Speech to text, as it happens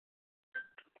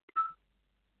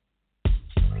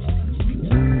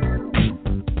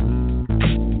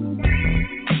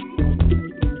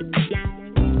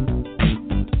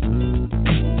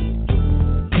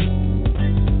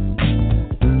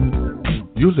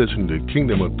You're listening to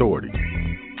Kingdom Authority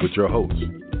with your host,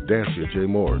 Dansiea J.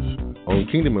 Morris, on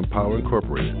Kingdom Empower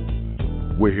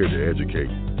Incorporated. We're here to educate,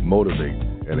 motivate,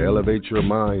 and elevate your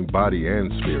mind, body,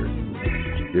 and spirit.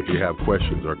 If you have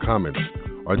questions or comments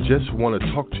or just want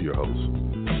to talk to your host,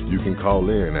 you can call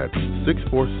in at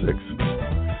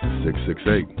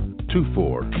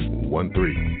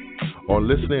 646-668-2413 or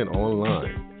listen in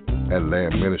online at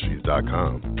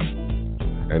landministries.com.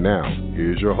 And now,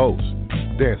 here's your host,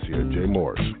 Dansiea J.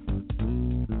 Morris.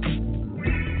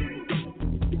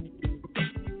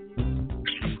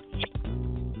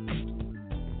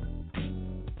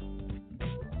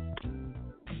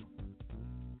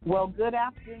 Well, good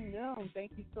afternoon.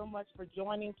 Thank you so much for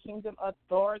joining Kingdom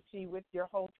Authority with your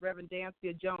host, Reverend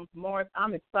Dansiea Jones Morris.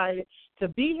 I'm excited to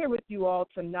be here with you all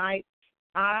tonight.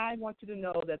 I want you to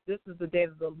know that this is the day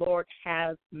that the Lord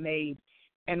has made,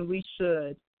 and we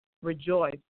should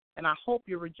rejoice. And I hope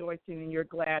you're rejoicing and you're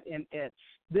glad in it.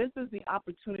 This is the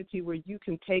opportunity where you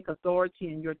can take authority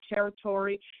in your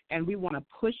territory, and we want to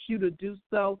push you to do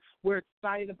so. We're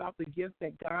excited about the gifts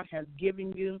that God has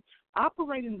given you.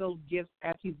 Operate in those gifts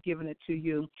as He's given it to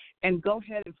you, and go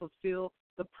ahead and fulfill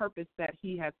the purpose that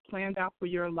He has planned out for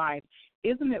your life.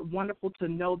 Isn't it wonderful to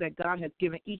know that God has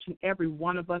given each and every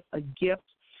one of us a gift?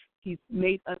 He's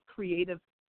made us creative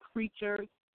creatures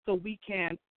so we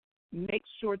can make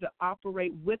sure to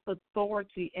operate with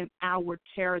authority in our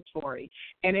territory.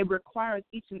 And it requires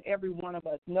each and every one of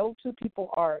us. No two people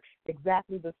are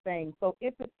exactly the same. So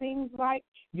if it seems like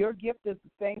your gift is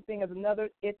the same thing as another,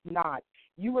 it's not.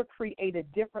 You were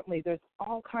created differently. There's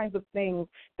all kinds of things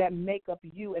that make up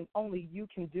you, and only you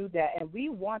can do that. And we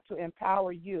want to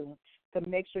empower you to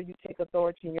make sure you take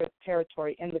authority in your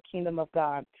territory in the kingdom of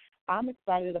God. I'm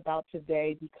excited about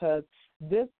today because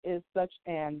this is such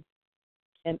an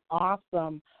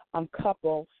awesome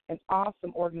couple, an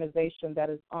awesome organization that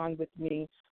is on with me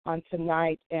on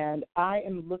tonight, and I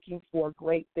am looking for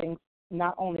great things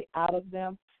not only out of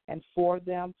them and for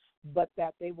them, but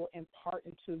that they will impart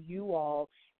into you all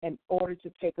in order to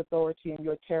take authority in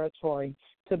your territory,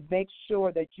 to make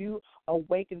sure that you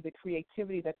awaken the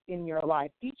creativity that's in your life.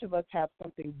 Each of us have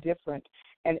something different,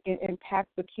 and it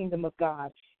impacts the kingdom of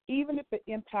God. Even if it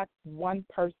impacts one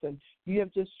person, you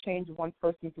have just changed one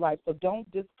person's life. So don't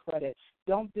discredit,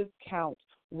 don't discount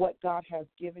what God has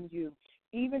given you.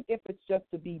 Even if it's just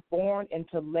to be born and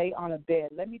to lay on a bed,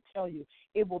 let me tell you,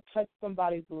 it will touch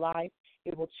somebody's life.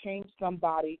 It will change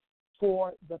somebody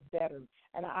for the better.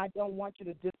 And I don't want you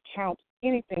to discount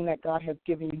anything that God has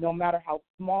given you, no matter how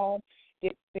small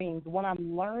it seems. What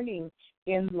I'm learning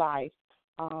in life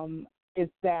is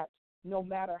that no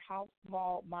matter how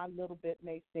small my little bit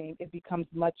may seem, it becomes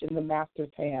much in the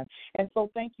Master's hand. And so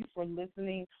thank you for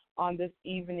listening on this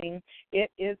evening.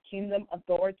 It is Kingdom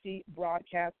Authority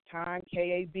broadcast time.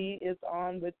 KAB is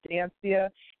on with Dansiea,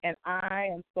 and I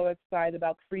am so excited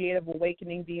about Creative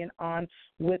Awakening being on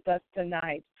with us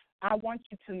tonight. I want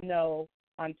you to know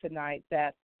on tonight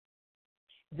that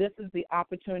this is the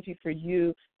opportunity for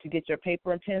you to get your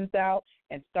paper and pens out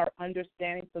and start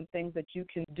understanding some things that you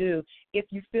can do. If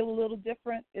you feel a little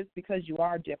different, it's because you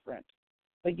are different,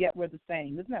 but yet we're the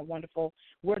same. Isn't that wonderful?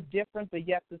 We're different, but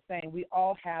yet the same. We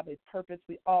all have a purpose.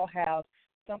 We all have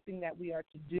something that we are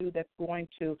to do that's going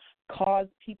to cause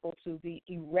people to be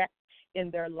erect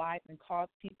in their life and cause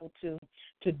people to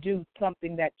do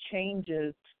something that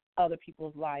changes other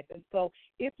people's life. And so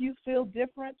if you feel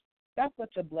different, that's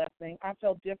such a blessing. I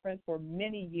felt different for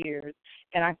many years,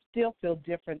 and I still feel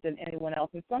different than anyone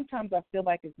else. And sometimes I feel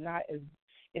like it's not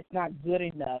good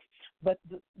enough. But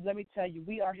let me tell you,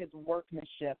 we are His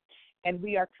workmanship, and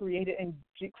we are created in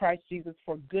Christ Jesus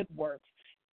for good works.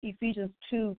 Ephesians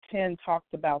 2:10 talks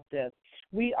about this.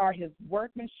 We are His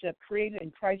workmanship, created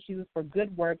in Christ Jesus for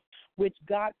good works, which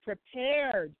God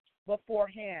prepared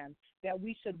beforehand that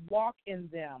we should walk in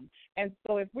them. And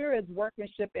so if we're His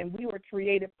workmanship and we were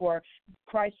created for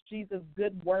Christ Jesus'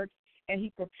 good works and He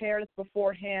prepared us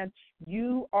beforehand,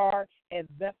 you are a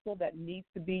vessel that needs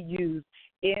to be used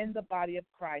in the body of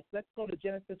Christ. Let's go to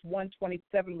Genesis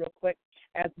 1:27 real quick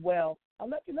as well.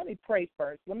 Let me pray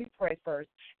first. Let me pray first,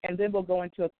 and then we'll go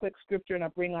into a quick scripture and I'll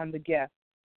bring on the guest.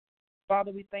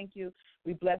 Father, we thank you.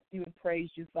 We bless you and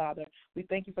praise you, Father. We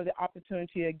thank you for the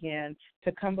opportunity again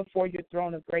to come before your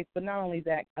throne of grace, but not only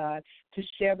that, God, to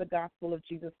share the gospel of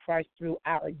Jesus Christ through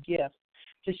our gifts,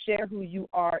 to share who you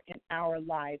are in our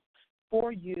life,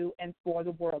 for you and for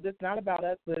the world. It's not about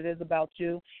us, but it is about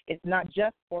you. It's not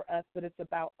just for us, but it's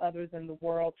about others in the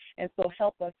world. And so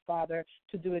help us, Father,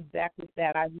 to do exactly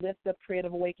that. I lift up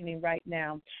Creative Awakening right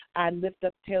now. I lift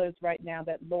up Taylor's right now,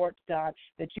 that, Lord God,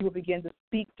 that you will begin to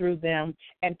speak through them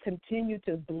and continue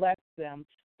to bless them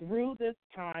through this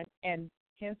time and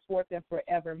henceforth and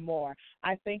forevermore.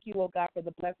 I thank you, oh God, for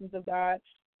the blessings of God.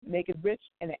 Make it rich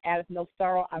and it addeth no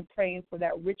sorrow. I'm praying for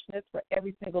that richness for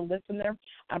every single listener.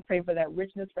 I'm praying for that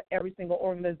richness for every single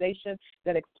organization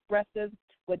that expresses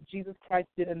what Jesus Christ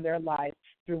did in their lives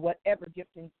through whatever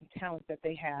giftings and talents that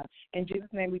they have. In Jesus'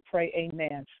 name we pray,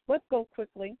 amen. Let's go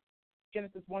quickly.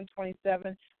 Genesis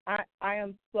 1:27. I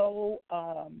am so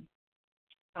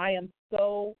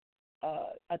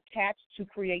attached to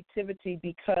creativity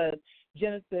because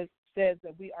Genesis says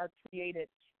that we are created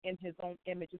in his own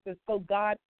image. It says, so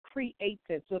God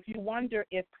created. So if you wonder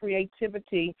if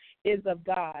creativity is of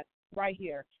God, right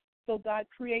here. So God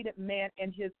created man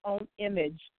in his own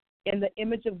image. In the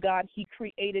image of God, he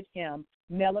created him.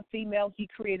 Male and female, he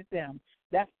created them.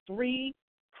 That's 3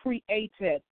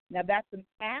 created. Now that's an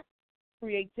act,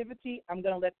 creativity. I'm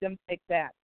going to let them take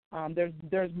that.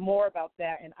 There's more about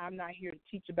that, and I'm not here to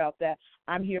teach about that.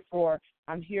 I'm here for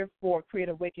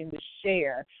Creative Awakening to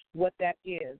share what that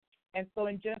is. And so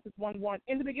in Genesis 1:1,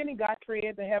 in the beginning, God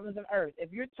created the heavens and earth.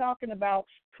 If you're talking about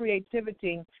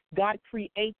creativity, God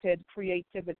created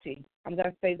creativity. I'm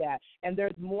going to say that. And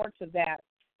there's more to that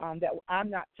that I'm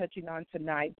not touching on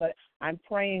tonight, but I'm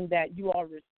praying that you all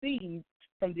receive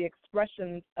from the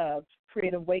expressions of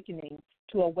Creative Awakening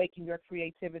to awaken your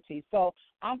creativity. So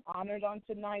I'm honored on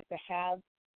tonight to have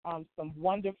some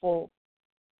wonderful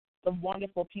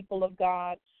people of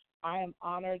God. I am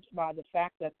honored by the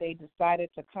fact that they decided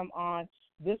to come on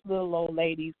this little old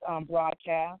lady's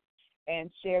broadcast and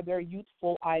share their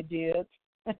youthful ideas.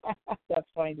 That's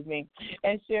funny to me.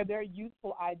 And share their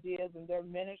youthful ideas and their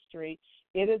ministry.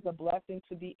 It is a blessing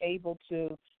to be able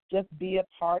to just be a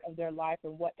part of their life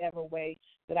in whatever way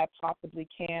that I possibly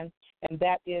can, and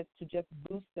that is to just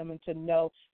boost them and to know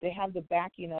they have the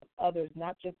backing of others,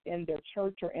 not just in their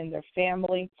church or in their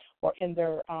family or in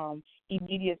their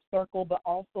immediate circle, but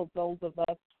also those of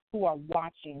us who are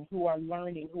watching, who are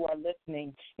learning, who are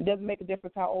listening. It doesn't make a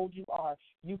difference how old you are.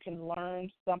 You can learn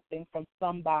something from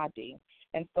somebody.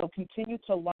 And so continue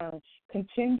to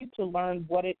learn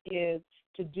what it is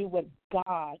to do what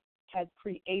God has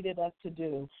created us to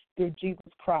do through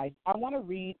Jesus Christ. I want to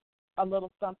read a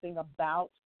little something about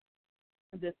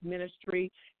this ministry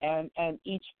and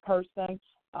each person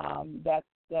that's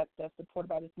supported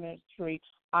by this ministry.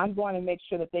 I'm going to make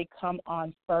sure that they come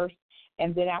on first,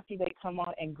 and then after they come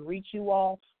on and greet you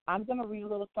all, I'm going to read a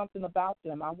little something about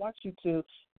them. I want you to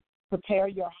prepare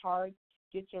your hearts,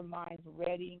 get your minds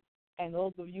ready, and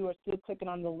those of you who are still clicking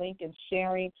on the link and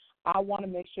sharing, I want to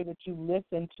make sure that you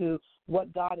listen to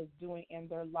what God is doing in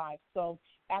their life. So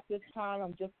at this time,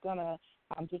 I'm just gonna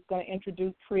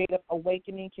introduce Creative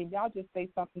Awakening. Can y'all just say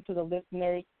something to the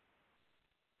listeners?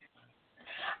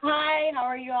 Hi, how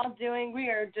are you all doing? We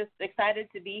are just excited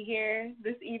to be here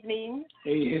this evening.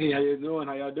 Hey, how you doing?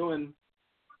 How y'all doing?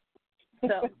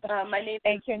 So my name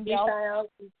is Michelle.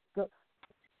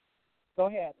 Go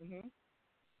ahead. Mm-hmm.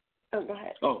 Oh, go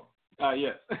ahead.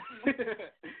 Yes.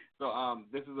 So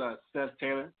this is Seth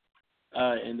Taylor,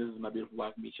 and this is my beautiful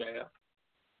wife, Michelle.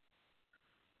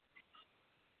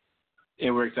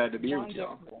 And we're excited to be here with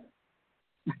y'all.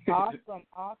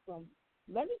 Awesome.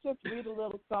 Let me just read a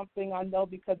little something. I know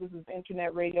because this is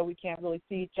internet radio, we can't really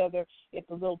see each other. It's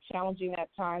a little challenging at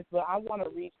times, but I want to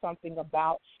read something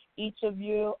about each of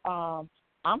you. I'm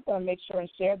going to make sure and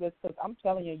share this because I'm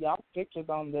telling you, y'all's pictures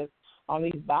on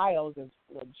these bios is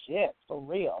legit, for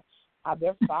real.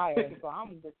 They're fire, so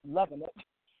I'm just loving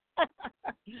it.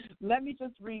 Let me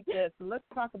just read this. Let's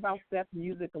talk about Seth's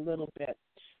music a little bit.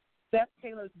 Seth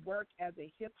Taylor's work as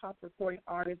a hip-hop recording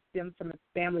artist stems from his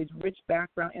family's rich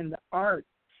background in the arts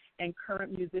and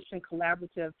current musician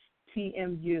collaborative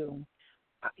TMU.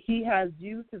 He has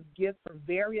used his gifts for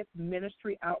various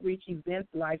ministry outreach events,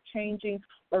 life-changing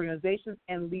organizations,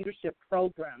 and leadership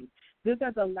programs. This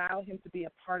has allowed him to be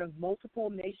a part of multiple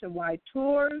nationwide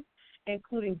tours,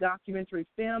 including documentary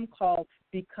film called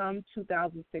Become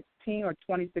 2016 or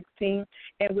 2016,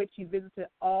 in which he visited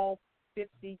all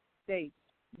 50 states.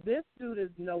 This dude is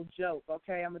no joke,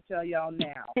 okay? I'm going to tell y'all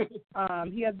now.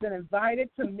 He has been invited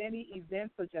to many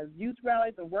events such as youth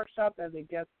rallies and workshops as a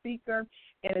guest speaker,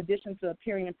 in addition to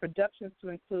appearing in productions to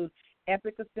include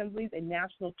Epic Assemblies, a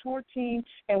national tour team,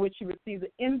 in which he received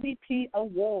the MVP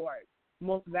award.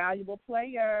 Most Valuable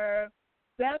Player.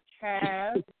 Seth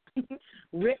has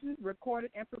written,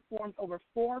 recorded, and performed over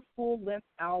 4 full-length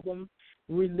albums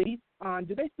released on,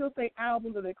 do they still say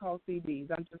albums or they call CDs?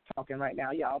 I'm just talking right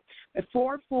now, y'all.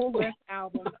 4 full-length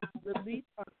albums released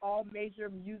on all major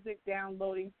music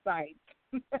downloading sites.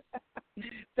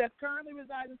 Seth currently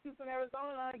resides in Tucson,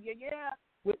 Arizona,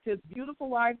 with his beautiful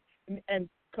wife, and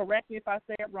correct me if I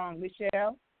say it wrong,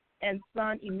 Michelle? and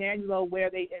son Emmanuel, where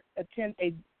they attend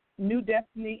a New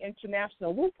Destiny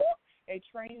International, whoop, whoop, a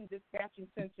training dispatching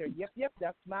center. Yep,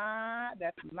 that's my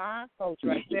coach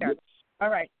right there. All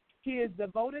right. He is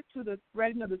devoted to the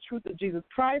spreading of the truth of Jesus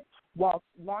Christ while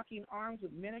locking arms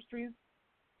with ministries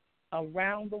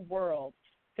around the world.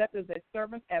 Seth is a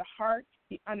servant at heart.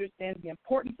 He understands the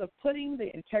importance of putting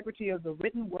the integrity of the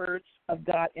written word of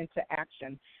God into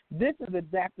action. This is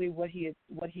exactly what he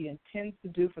intends to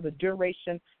do for the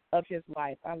duration of his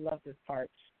life. I love this part.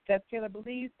 Seth Taylor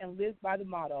believes and lives by the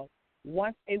motto,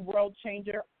 once a world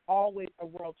changer, always a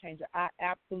world changer. I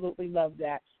absolutely love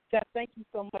that. Seth, thank you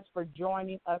so much for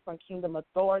joining us on Kingdom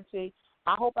Authority.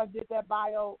 I hope I did that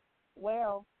bio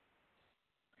well.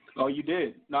 Oh, you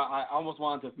did. No, I almost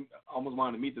wanted to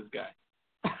meet this guy.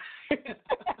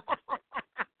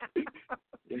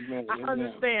 Yes, ma'am. I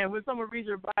understand. When someone reads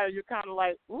your bio, you're kind of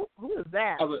like, who is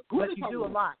that? But you do a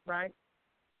lot, right?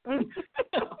 and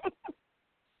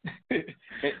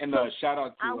shout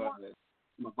out to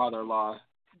my father-in-law,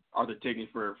 Arthur Tigney,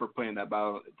 for putting that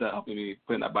bio, to helping me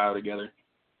putting that bio together.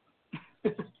 I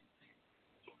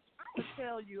will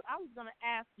tell you, I was going to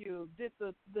ask you, did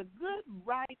the good,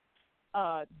 right,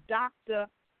 Dr.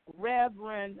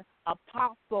 Reverend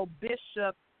Apostle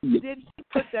Bishop, did he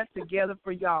put that together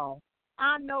for y'all?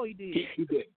 I know he did. He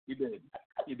did.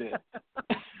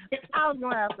 I was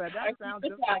going to ask that. That sounds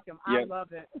just like him. I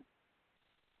love it.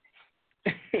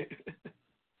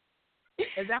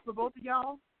 Is that for both of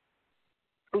y'all?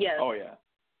 Yes. Oh, yeah.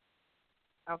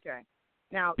 Okay.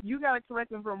 Now, you got to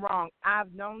correct me if I'm wrong.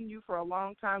 I've known you for a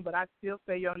long time, but I still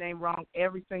say your name wrong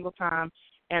every single time,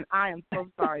 and I am so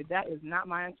sorry. That is not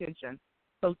my intention.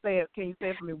 So say it. Can you say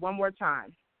it for me one more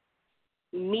time?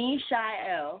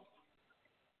 Mishael.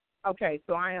 Okay,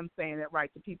 so I am saying it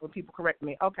right to people. People correct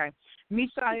me. Okay.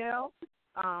 Mishael,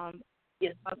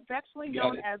 yes, affectionately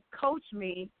known as Coach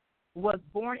Me, was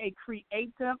born a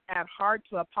creative at heart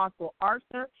to Apostle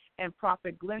Arthur and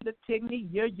Prophet Glenda Tigney.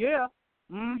 Yeah.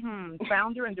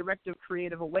 Founder and director of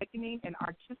Creative Awakening and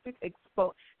Artistic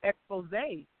Expose.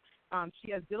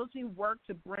 She has diligently worked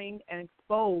to bring and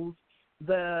expose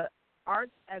the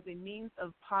arts as a means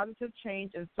of positive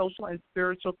change in social and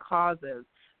spiritual causes.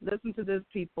 Listen to this,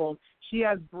 people. She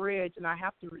has bridged, and I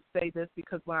have to say this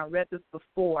because when I read this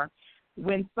before,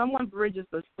 when someone bridges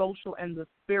the social and the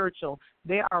spiritual,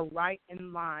 they are right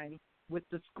in line with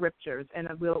the scriptures, and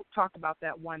we'll talk about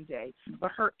that one day.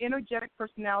 But her energetic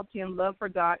personality and love for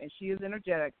God, and she is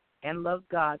energetic and loves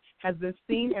God, has been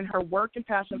seen in her work and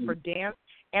passion for dance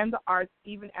and the arts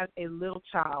even as a little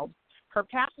child. Her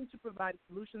passion to provide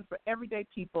solutions for everyday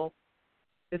people,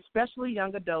 especially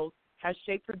young adults, has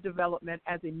shaped her development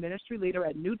as a ministry leader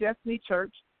at New Destiny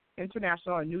Church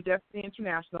International, or New Destiny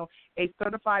International, a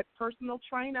certified personal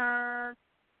trainer,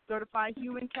 certified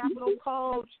human capital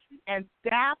coach, and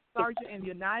staff sergeant in the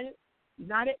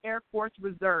United Air Force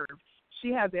Reserve.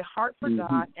 She has a heart for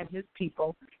God and his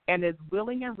people and is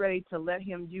willing and ready to let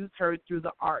him use her through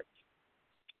the arts.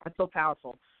 That's so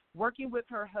powerful. Working with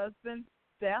her husband,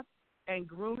 Seth, and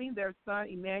grooming their son,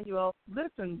 Emmanuel.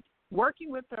 Listen,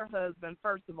 working with her husband,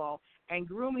 first of all, and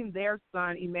grooming their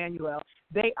son, Emmanuel,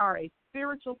 they are a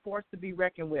spiritual force to be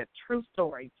reckoned with. True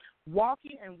story.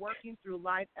 Walking and working through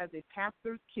life as a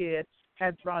pastor's kid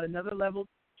has brought another level of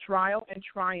trial and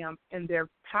triumph in their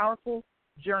powerful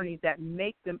journey that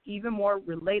make them even more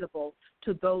relatable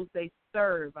to those they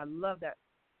serve. I love that.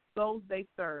 Those they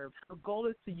serve. Her goal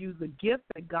is to use the gift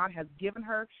that God has given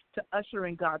her to usher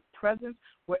in God's presence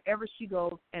wherever she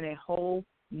goes in a whole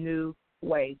new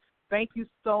way. Thank you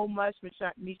so much,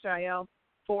 Mishael,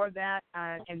 for that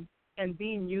and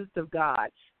being used of God.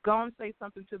 Go and say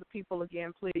something to the people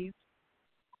again, please.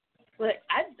 Look,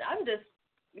 I'm just,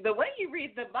 the way you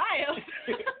read the bio.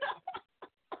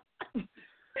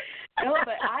 No,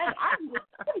 but I'm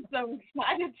so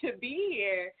excited to be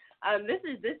here. This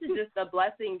is just a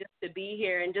blessing just to be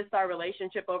here, and just our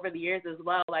relationship over the years as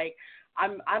well. Like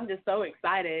I'm just so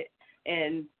excited,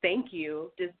 and thank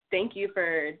you. Just thank you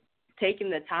for taking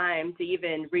the time to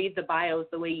even read the bios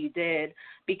the way you did,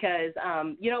 because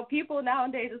people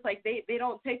nowadays, it's like they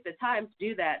don't take the time to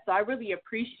do that. So I really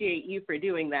appreciate you for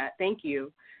doing that. Thank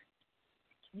you.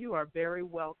 You are very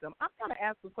welcome. I'm going to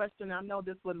ask a question. I know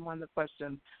this wasn't one of the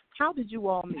questions. How did you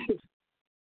all meet?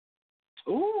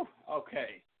 Ooh,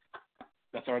 okay.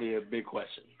 That's already a big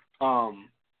question.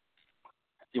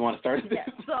 You want to start? Yeah,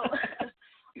 so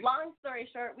long story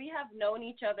short, we have known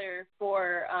each other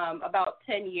for about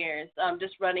 10 years,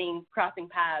 just crossing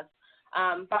paths.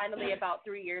 Finally, about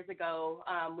 3 years ago,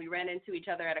 we ran into each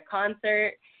other at a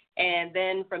concert, and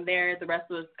then from there, the rest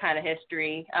was kind of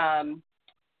history.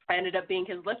 I ended up being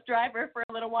his Lyft driver for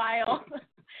a little while,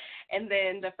 And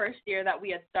then the first year that we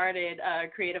had started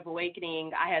Creative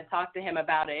Awakening, I had talked to him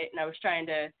about it, and I was trying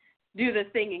to do this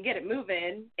thing and get it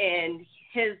moving. And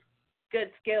his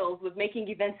good skills with making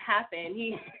events happen,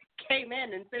 he came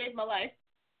in and saved my life.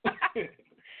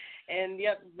 And,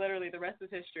 yep, literally the rest is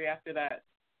history after that.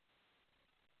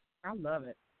 I love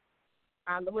it.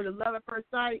 I would have loved at first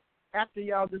sight after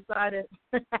y'all decided.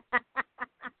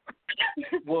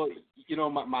 Well, you know,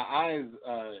 my eyes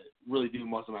really do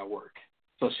most of my work.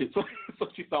 So she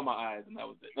saw my eyes, and that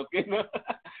was it. Okay,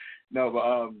 no, but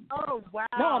Oh wow.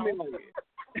 No, I mean, like,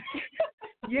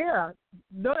 yeah.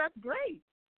 No, that's great.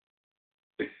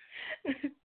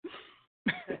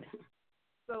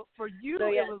 So for you,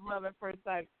 yeah. it was love at first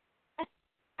sight,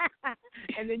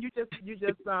 and then you just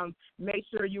made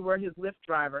sure you were his Lyft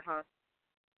driver, huh?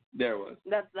 There it was.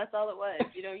 That's all it was.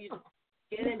 You know, you just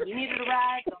get in. You needed a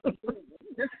ride. So.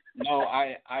 No,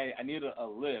 I needed a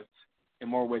lift in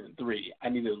more ways than three. I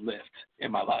needed a lift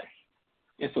in my life,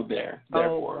 and so therefore.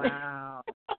 Oh wow.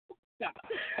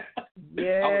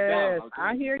 Yes,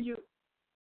 I hear you.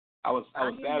 I was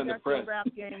sad and depressed. Rap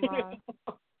game on.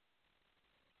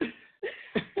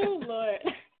 Oh Lord.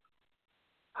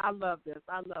 I love this.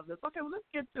 Okay, well, let's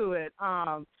get to it.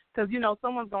 Because, you know,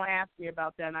 someone's going to ask me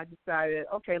about that, and I decided,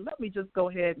 okay, let me just go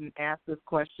ahead and ask this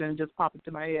question, just pop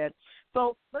into my head.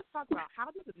 So let's talk about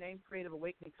how did the name Creative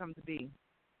Awakening come to be?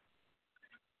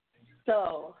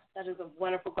 So that is a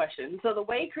wonderful question. So the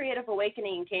way Creative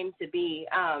Awakening came to be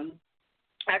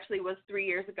actually was 3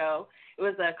 years ago. It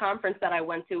was a conference that I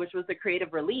went to, which was the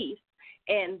Creative Release.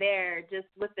 And there, just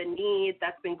with the need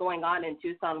that's been going on in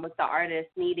Tucson with the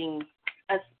artists needing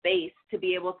a space to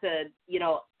be able to, you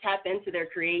know, tap into their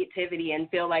creativity and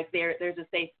feel like there's a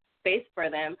safe space for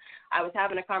them. I was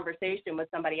having a conversation with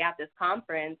somebody at this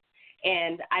conference,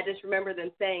 and I just remember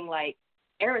them saying, like,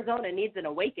 Arizona needs an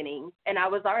awakening. And I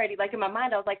was already, like, in my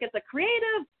mind, I was like, it's a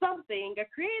creative something, a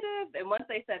creative. And once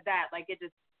they said that, like,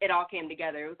 it all came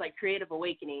together. It was like Creative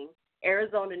Awakening.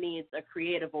 Arizona needs a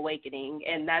creative awakening.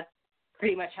 And that's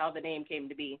pretty much how the name came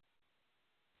to be.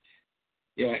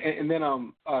 Yeah, and then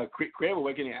Creative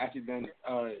Awakening actually then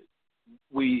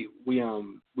we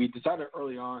decided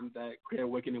early on that Creative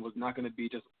Awakening was not going to be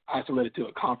just isolated to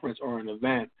a conference or an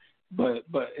event, but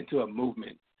into a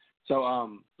movement.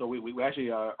 So we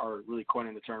actually are really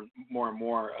coining the term more and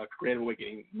more Creative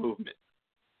Awakening movement.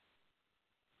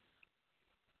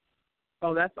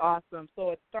 Oh, that's awesome.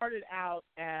 So it started out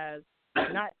as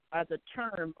not as a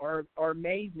term or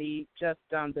maybe just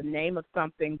the name of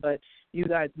something, but you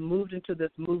guys moved into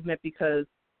this movement because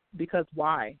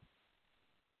why?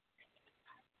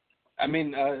 I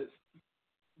mean,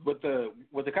 with the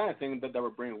kind of thing that we're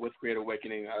bringing with Creative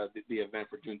Awakening, the event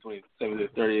for June 27th to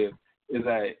 30th, is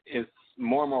that it's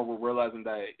more and more we're realizing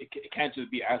that it can't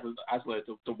just be isolated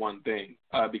to one thing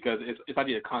because it's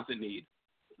actually a constant need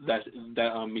that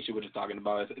Misha was just talking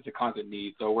about. It's a constant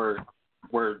need. So we're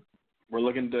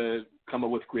looking to come up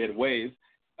with creative ways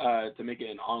to make it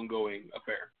an ongoing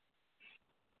affair.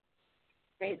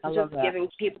 Great. So just giving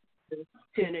people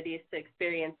opportunities to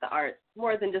experience the arts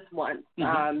more than just once.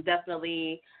 Mm-hmm.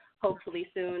 Definitely, hopefully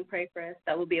soon, pray for us,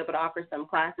 that we'll be able to offer some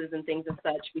classes and things as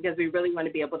such because we really want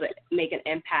to be able to make an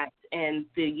impact in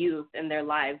the youth and their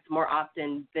lives more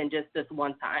often than just this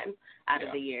one time out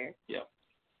of the year. Yeah.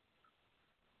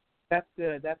 That's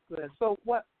good. So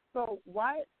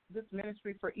why this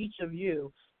ministry for each of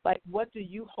you? Like, what do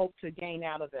you hope to gain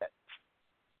out of it?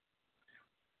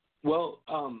 Well,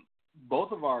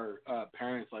 both of our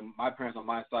parents, like my parents on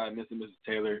my side, Miss and Mrs.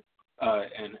 Taylor,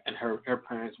 and her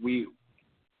parents, we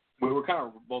were kind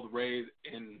of both raised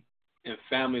in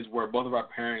families where both of our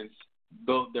parents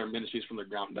built their ministries from the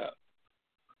ground up.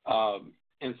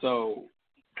 And so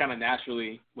kind of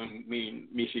naturally, when me and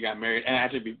Misha got married, and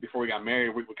actually before we got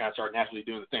married, we kind of started naturally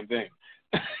doing the same thing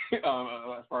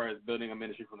as far as building a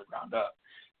ministry from the ground up.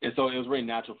 And so it was very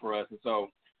natural for us. And so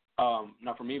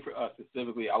now for me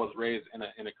specifically, I was raised in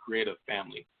a creative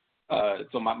family.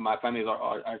 So my families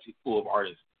are actually full of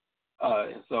artists.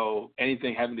 And so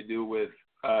anything having to do with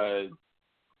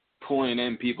pulling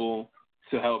in people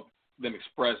to help them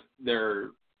express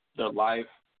their life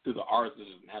through the arts is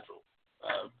just natural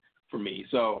for me.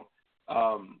 So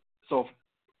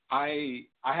I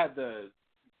had the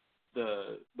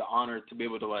honor to be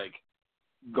able to like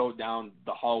go down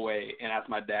the hallway and ask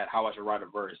my dad how I should write a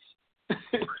verse,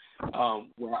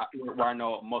 where I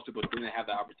know most people didn't have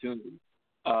that opportunity.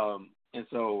 And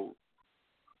so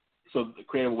the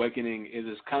Creative Awakening is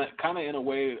just kind of in a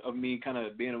way of me kind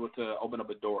of being able to open up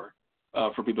a door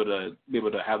for people to be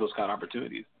able to have those kind of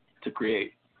opportunities to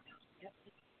create.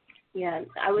 Yeah,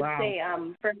 I would say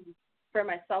for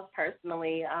myself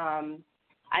personally,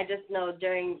 I just know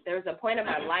there was a point in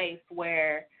my life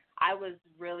where I was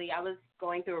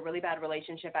going through a really bad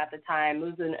relationship at the time. It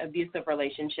was an abusive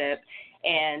relationship,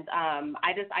 and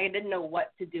I didn't know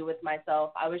what to do with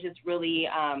myself. I was just really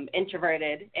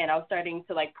introverted, and I was starting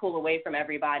to like pull away from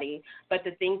everybody. But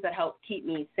the things that helped keep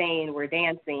me sane were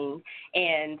dancing,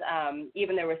 and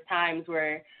even there was times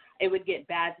where it would get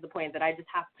bad to the point that I just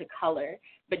have to color.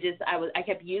 But I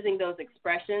kept using those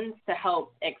expressions to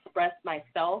help express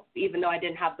myself, even though I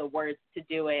didn't have the words to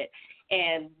do it.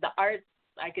 And the arts,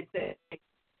 I could say,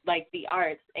 like the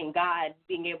arts and God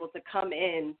being able to come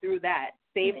in through that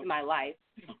saved my life.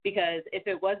 Because if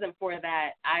it wasn't for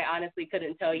that, I honestly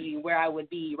couldn't tell you where I would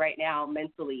be right now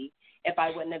mentally if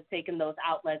I wouldn't have taken those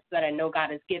outlets that I know God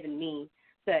has given me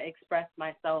to express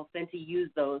myself and to use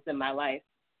those in my life.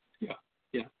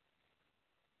 Yeah.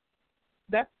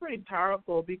 That's pretty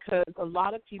powerful, because a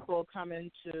lot of people come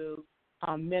into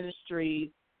ministry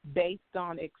based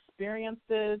on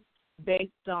experiences,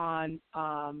 based on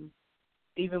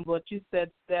even what you said,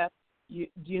 Steph, you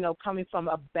know, coming from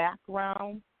a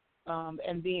background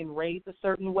and being raised a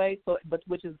certain way, but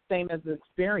which is the same as the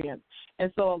experience.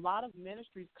 And so a lot of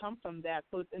ministries come from that.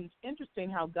 So it's interesting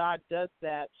how God does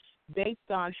that based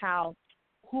on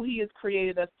who he has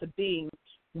created us to be.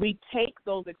 We take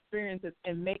those experiences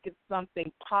and make it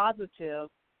something positive,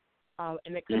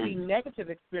 and it could be negative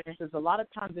experiences. A lot of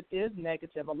times it is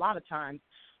negative, a lot of times,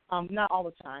 not all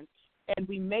the time. And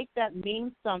we make that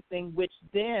mean something, which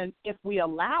then, if we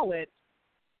allow it,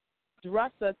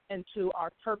 thrusts us into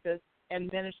our purpose and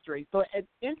ministry. So it's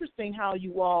interesting how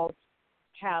you all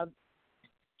have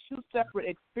two separate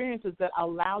experiences that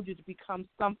allowed you to become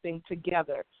something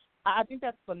together. I think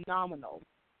that's phenomenal.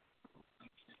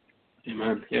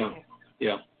 Amen.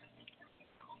 Yeah.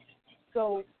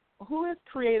 So who is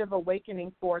Creative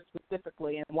Awakening for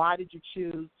specifically, and why did you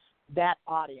choose that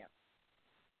audience?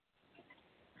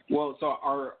 Well, so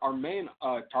our main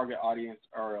target audience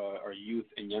are youth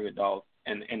and young adults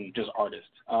and just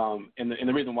artists. And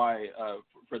the reason why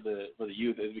for the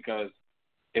youth is because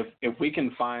if we can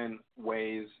find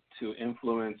ways to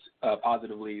influence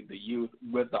positively the youth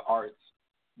with the arts,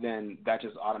 then that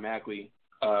just automatically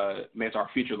makes our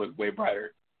future look way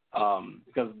brighter.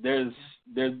 Because there's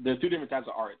two different types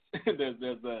of arts.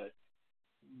 there's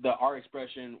the art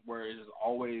expression where it is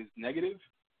always negative,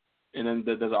 and then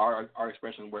there's our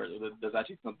expression where there's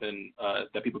actually something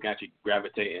that people can actually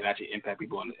gravitate and actually impact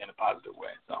people in a positive way.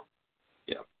 So,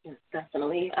 yeah. Yes,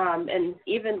 definitely. And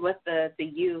even with the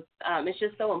youth, it's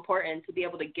just so important to be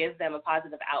able to give them a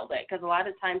positive outlet, because a lot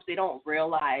of times they don't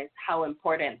realize how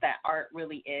important that art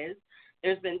really is.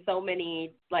 There's been so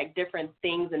many like different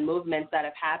things and movements that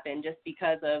have happened just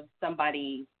because of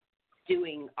somebody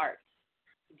doing art,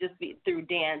 through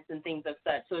dance and things of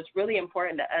such. So it's really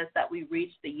important to us that we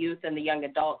reach the youth and the young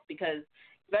adults, because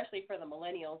especially for the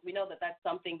millennials, we know that that's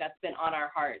something that's been on our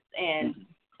hearts. And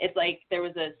it's like there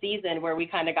was a season where we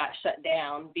kind of got shut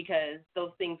down because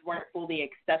those things weren't fully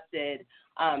accepted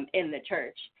in the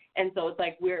church. And so it's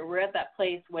like we're at that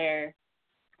place where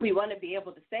we want to be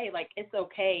able to say, like, it's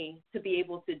okay to be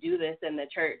able to do this in the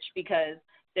church, because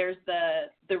there's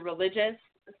the religious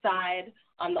side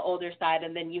on the older side,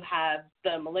 and then you have the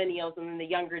millennials and then the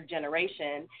younger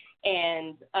generation.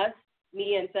 And us,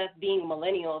 me and Seth being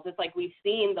millennials, it's like we've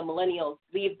seen the millennials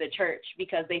leave the church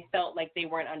because they felt like they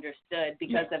weren't understood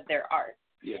because of their art.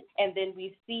 Yeah. And then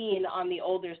we've seen on the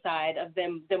older side of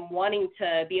them wanting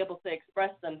to be able to express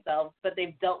themselves, but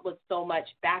they've dealt with so much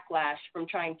backlash from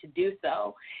trying to do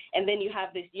so. And then you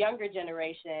have this younger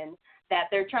generation that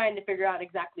they're trying to figure out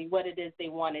exactly what it is they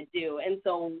want to do. And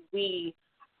so we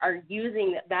are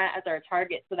using that as our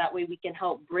target, so that way we can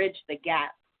help bridge the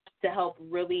gap to help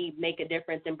really make a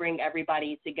difference and bring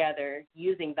everybody together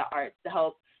using the arts to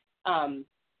help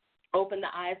open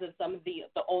the eyes of some of the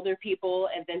older people,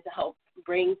 and then to help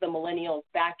bring the millennials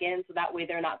back in, so that way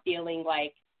they're not feeling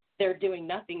like they're doing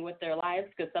nothing with their lives,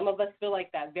 because some of us feel like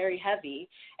that very heavy.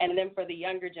 And then for the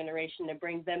younger generation to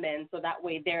bring them in, so that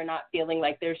way they're not feeling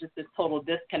like there's just this total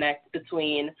disconnect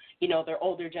between, you know, their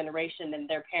older generation and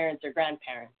their parents or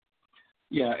grandparents.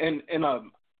 Yeah, and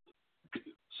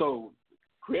so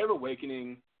Creative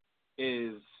Awakening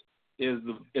is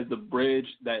the bridge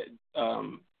that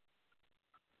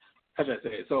how should I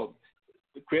say it? So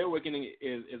Creative Awakening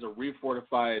is a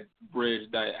refortified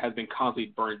bridge that has been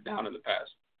constantly burned down in the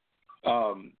past.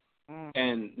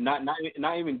 And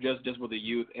not even just with the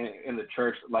youth in the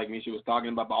church, like Misha was talking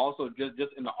about, but also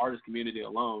just in the artist community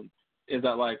alone, is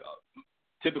that like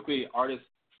typically artists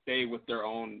stay with their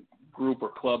own group or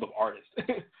club of artists.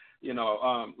 You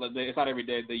know, it's not every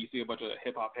day that you see a bunch of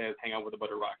hip hop heads hang out with a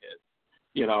bunch of rock heads.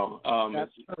 You know,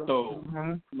 That's true. so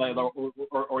like,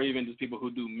 or even just people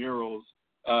who do murals,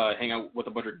 hang out with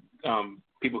a bunch of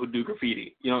people who do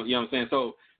graffiti. You know what I'm saying?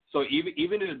 So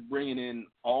even just bringing in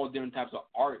all different types of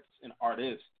arts and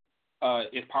artists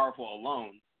is powerful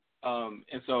alone.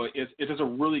 And so it's just a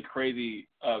really crazy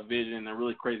vision, a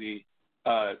really crazy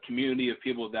community of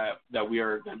people that we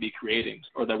are going to be creating,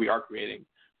 or that we are creating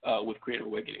with Creative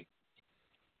Awakening.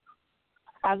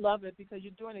 I love it, because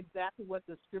you're doing exactly what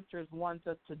the scriptures want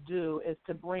us to do, is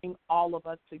to bring all of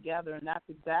us together, and that's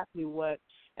exactly what.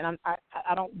 And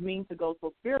I don't mean to go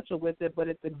so spiritual with it, but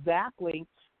it's exactly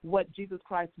what Jesus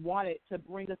Christ wanted, to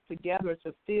bring us together,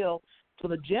 to feel, so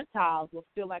the Gentiles will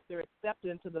feel like they're accepted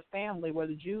into the family, where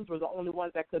the Jews were the only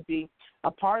ones that could be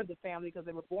a part of the family because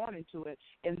they were born into it.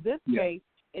 In this case,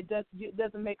 it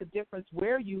doesn't make a difference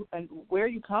where you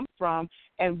come from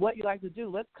and what you like to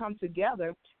do. Let's come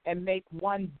together and make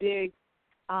one big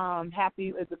happy.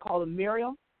 Is it called a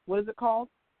mural? What is it called?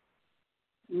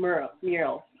 Mural.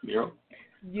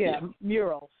 Yeah,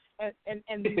 mural.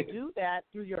 And you do that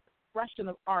through your expression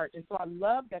of art. And so I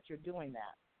love that you're doing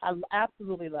that. I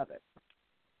absolutely love it.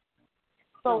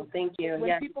 So thank you.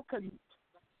 When people can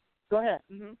go ahead.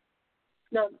 Mm-hmm.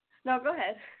 No, go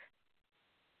ahead.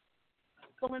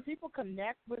 So when people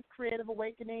connect with Creative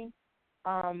Awakening,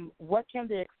 what can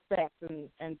they expect,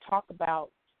 and talk about,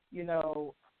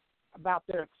 about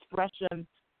their expression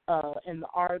in the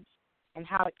arts and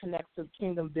how it connects to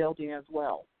kingdom building as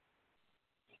well?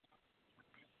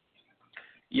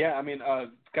 Yeah, I mean,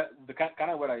 the kind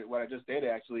of what I just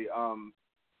stated actually.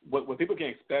 What people can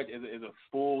expect is a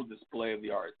full display of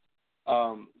the arts.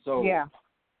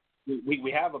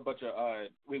 We have a bunch of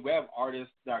we have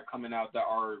artists that are coming out that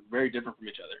are very different from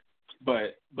each other,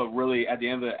 but really at the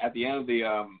end of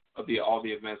all the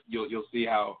events, you'll see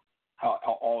how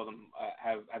all of them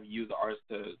have used the arts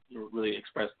to really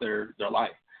express their life.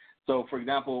 So, for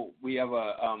example, we have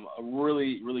a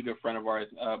really good friend of ours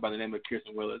by the name of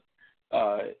Kirsten Willis,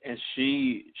 and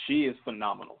she is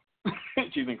phenomenal.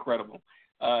 She's incredible.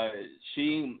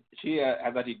 She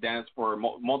has actually danced for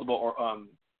multiple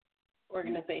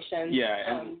organizations. Yeah,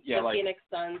 and the like Phoenix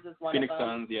Suns is one Phoenix of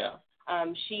them. Suns, yeah.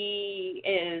 She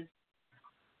is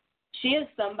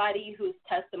somebody whose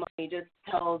testimony just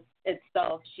tells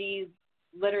itself. She's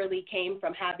literally came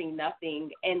from having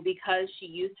nothing, and because she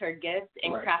used her gift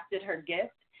and crafted her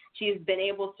gift, she's been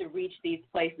able to reach these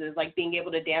places, like being able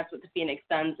to dance with the Phoenix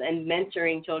Suns and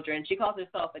mentoring children. She calls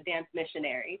herself a dance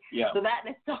missionary. Yeah. So that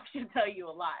in itself should tell you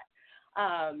a lot.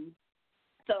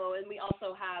 And we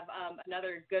also have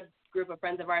another good group of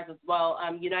friends of ours as well,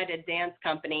 United Dance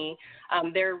Company.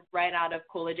 They're right out of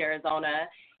Coolidge, Arizona,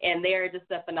 and they're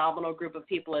just a phenomenal group of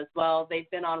people as well. They've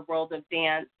been on World of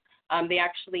Dance. They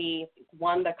actually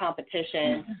won the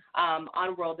competition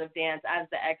on World of Dance as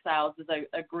the Exiles, is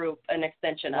a group, an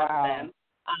extension of them.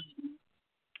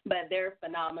 But they're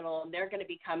phenomenal, and they're going to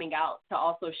be coming out to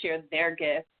also share their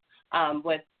gifts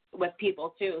with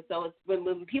people too. So it's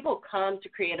when people come to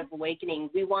Creative Awakening,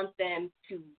 we want them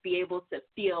to be able to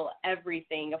feel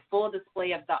everything, a full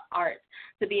display of the art,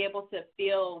 to be able to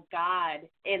feel God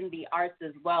in the arts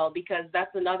as well, because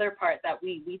that's another part that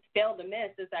we fail to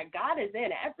miss, is that God is in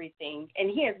everything, and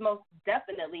he is most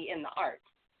definitely in the arts.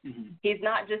 Mm-hmm. He's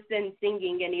not just in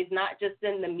singing, and he's not just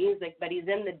in the music, but he's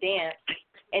in the dance,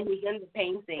 and he's in the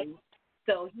painting.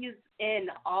 So he's in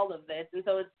all of this, and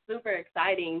so it's super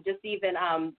exciting. Just even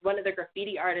one of the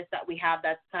graffiti artists that we have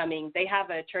that's coming, they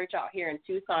have a church out here in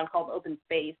Tucson called Open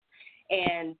Space,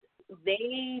 and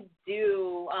they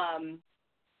do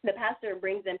the pastor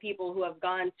brings in people who have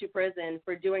gone to prison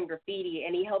for doing graffiti,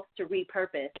 and he helps to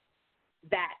repurpose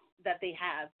that they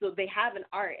have. So they have an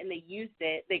art, and they used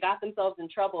it. They got themselves in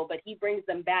trouble, but he brings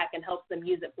them back and helps them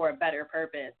use it for a better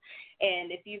purpose.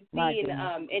 And if you've seen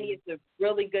any of the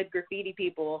really good graffiti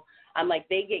people, like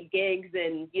they get gigs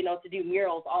and, to do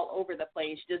murals all over the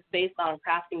place just based on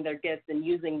crafting their gifts and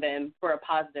using them for a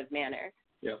positive manner.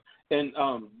 Yeah. And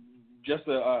just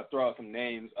to throw out some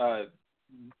names,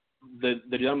 the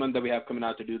gentleman that we have coming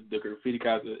out to do the graffiti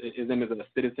class, his name is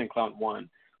Citizen Clown 1.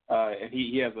 And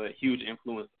he has a huge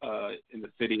influence in the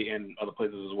city and other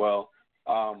places as well.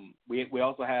 We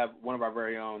also have one of our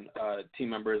very own team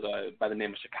members by the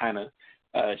name of Shekinah.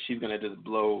 She's going to just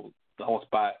blow the whole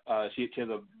spot. She has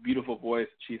a beautiful voice.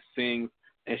 She sings,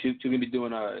 and she's going to be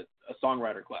doing a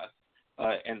songwriter class,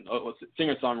 and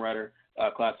singer-songwriter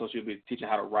class, so she'll be teaching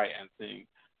how to write and sing.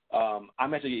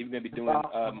 I'm actually even going to be doing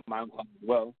my own class as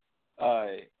well,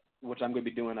 which I'm going to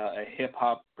be doing a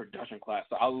hip-hop production class.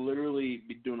 So I'll literally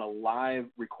be doing a live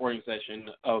recording session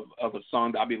of a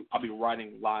song that I'll be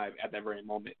writing live at that very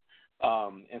moment.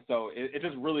 And so it's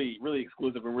just really, really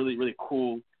exclusive and really, really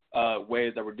cool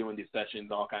ways that we're doing these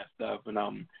sessions, all kinds of stuff.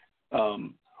 And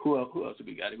who else do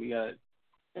we got? We got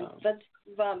that's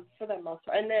for the most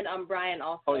part. And then Brian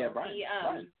also. Oh yeah, Brian.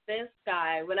 Brian. This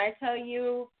guy, when I tell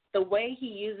you the way he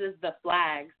uses the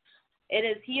flags,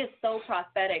 he is so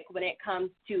prophetic when it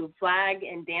comes to flag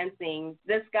and dancing.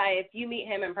 This guy, if you meet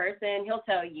him in person, he'll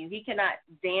tell you he cannot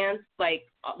dance like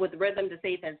with rhythm to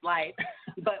save his life.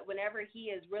 But whenever he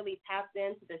is really tapped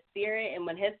into the spirit, and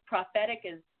when his prophetic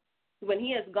is, when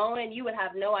he is going, you would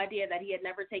have no idea that he had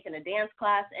never taken a dance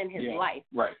class in his life,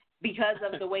 right? Because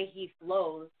of the way he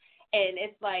flows. And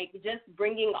it's like just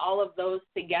bringing all of those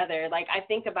together. Like I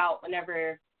think about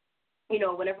whenever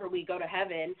we go to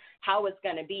heaven, how it's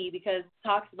going to be, because it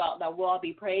talks about that we'll all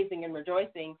be praising and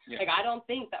rejoicing. Yeah. Like, I don't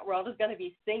think that we're all just going to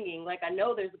be singing. Like, I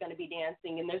know there's going to be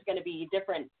dancing, and there's going to be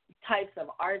different types of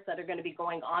arts that are going to be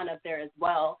going on up there as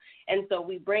well. And so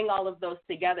we bring all of those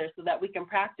together so that we can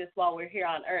practice while we're here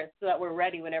on earth, so that we're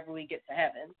ready whenever we get to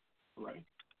heaven. Right.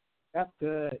 That's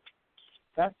good.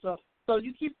 That's so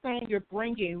you keep saying you're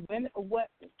bringing.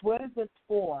 What is this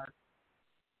for?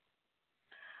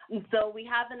 So we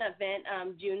have an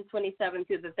event June 27th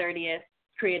through the 30th,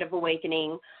 Creative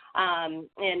Awakening, and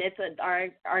it's our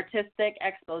artistic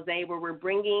expose where we're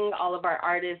bringing all of our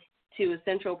artists to a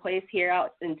central place here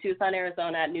out in Tucson,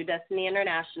 Arizona at New Destiny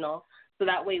International. So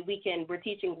that way we're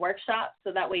teaching workshops,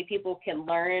 so that way people can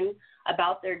learn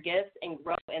about their gifts and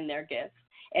grow in their gifts.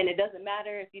 And it doesn't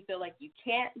matter if you feel like you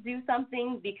can't do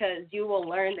something, because you will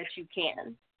learn that you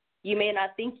can. You may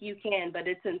not think you can, but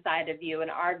it's inside of you. And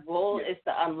our goal is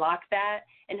to unlock that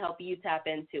and help you tap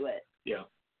into it. Yeah.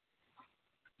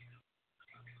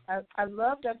 I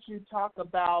love that you talk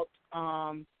about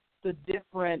the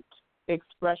different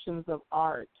expressions of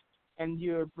art, and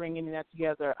you're bringing that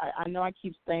together. I know I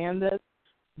keep saying this,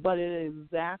 but it is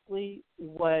exactly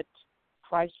what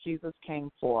Christ Jesus came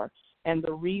for, and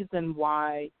the reason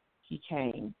why he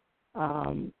came,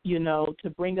 to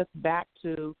bring us back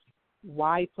to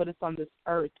why he put us on this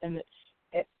earth. And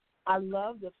I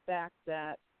love the fact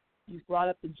that you brought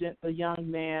up the young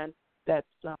man that's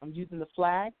using the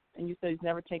flag, and you said he's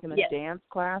never taken a dance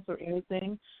class or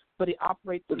anything, but he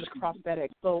operates in the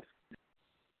prophetic. So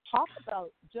talk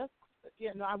about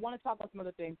I want to talk about some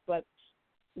other things, but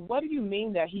what do you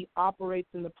mean that he operates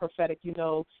in the prophetic?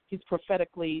 He's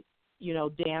prophetically,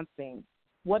 dancing.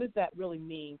 What does that really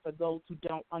mean for those who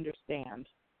don't understand?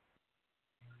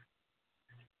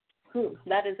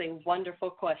 That is a wonderful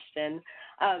question.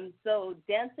 So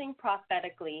dancing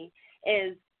prophetically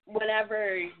is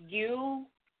whenever you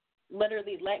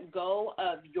literally let go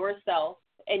of yourself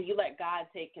and you let God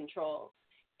take control.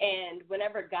 And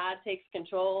whenever God takes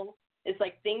control, it's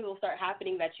like things will start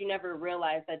happening that you never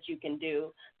realized that you can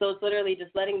do. So it's literally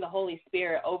just letting the Holy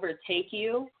Spirit overtake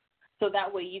you, so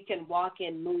that way you can walk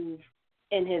and move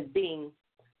in his being.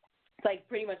 It's like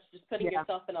pretty much just putting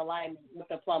yourself in alignment with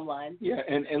the plumb line. Yeah,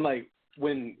 and like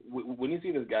when you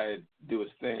see this guy do his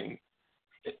thing,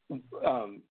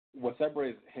 what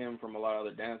separates him from a lot of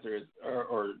other dancers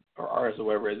or artists or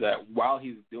whatever is that while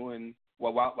he's in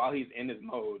his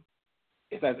mode,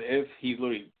 it's as if he's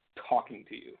literally talking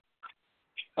to you,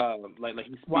 like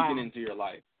he's speaking into your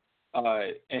life,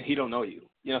 and he don't know you.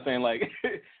 You know what I'm saying? Like,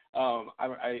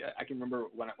 I can remember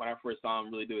when I first saw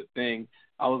him really do his thing,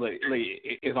 I was like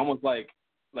it's almost like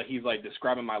he's like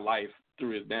describing my life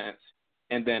through his dance.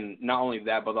 And then not only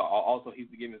that, but also he's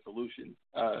giving solutions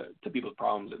to people's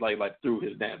problems, like through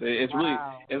his dance. It's really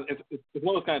it's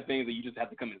one of those kind of things that you just have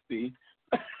to come and see.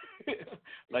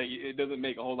 Like, it doesn't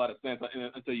make a whole lot of sense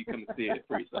until you come and see it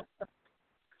for yourself.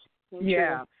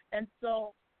 Yeah, and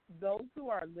so those who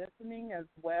are listening as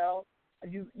well,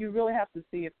 you really have to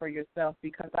see it for yourself,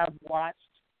 because I've watched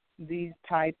these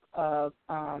types of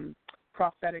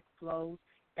prophetic flows,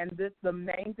 and the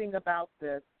main thing about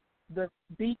this, the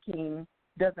speaking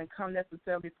doesn't come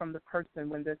necessarily from the person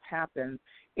when this happens.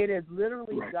 It is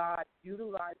literally God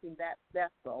utilizing that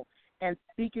vessel and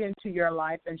speaking into your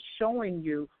life and showing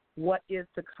you what is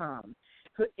to come.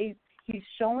 He's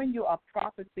showing you a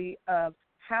prophecy of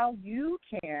how you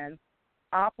can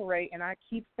operate, and I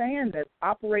keep saying this,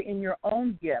 operate in your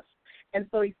own gifts. And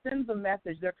so he sends a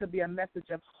message. There could be a message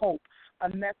of hope, a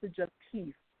message of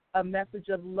peace, a message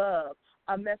of love,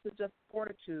 a message of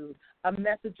fortitude, a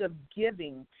message of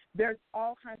giving. There's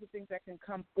all kinds of things that can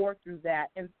come forth through that.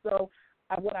 And so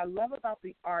what I love about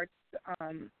the arts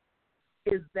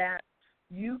is that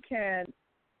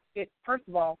it first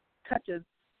of all touches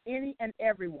any and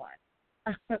everyone.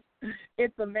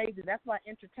 It's amazing. That's why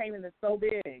entertainment is so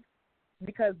big,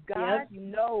 because God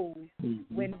knows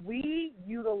when we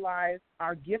utilize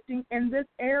our gifting in this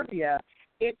area,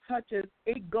 it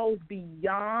goes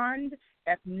beyond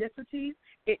ethnicities.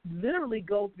 It literally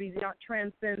goes beyond,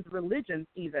 transcends religions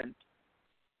even,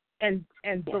 and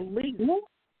beliefs.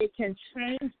 It can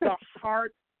change the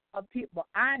heart of people.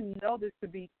 I know this to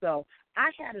be so. I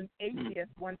had an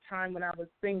atheist one time when I was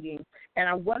singing, and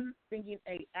I wasn't singing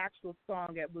an actual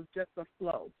song. It was just a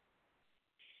flow.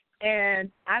 And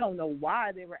I don't know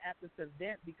why they were at this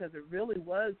event, because it really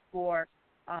was for,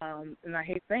 and I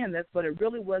hate saying this, but it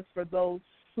really was for those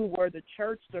who were the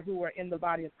church or who were in the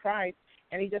body of Christ,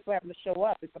 and he just happened to show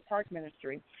up. It's a park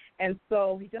ministry. And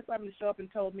so he just happened to show up and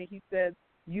told me, he said,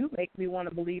 "You make me want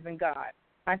to believe in God."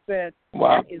 I said,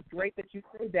 wow. That is great that you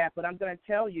say that, but I'm going to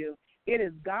tell you, it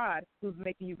is God who's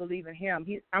making you believe in him.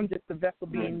 I'm just the vessel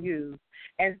being used.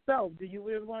 And so, do you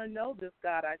really want to know this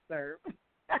God I serve?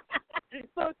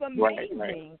 So it's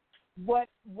amazing what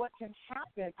can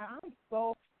happen.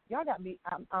 Y'all got me.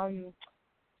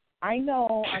 I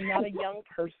know I'm not a young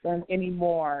person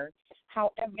anymore.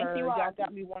 However, y'all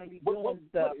got me wanting to be doing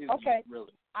stuff. Okay,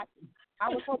 really? I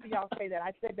was hoping y'all say that.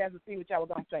 I said that to see what y'all were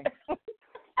going to say.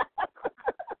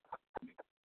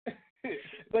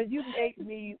 But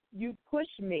you push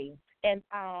me, and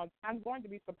I'm going to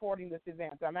be supporting this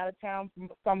event. I'm out of town for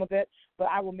some of it, but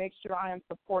I will make sure I am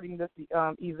supporting this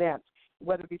event,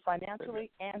 whether it be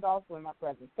financially and also in my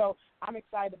presence. So I'm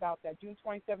excited about that. June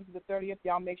 27th to the 30th,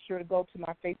 y'all make sure to go to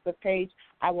my Facebook page.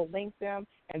 I will link them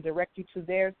and direct you to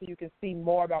there so you can see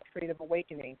more about Creative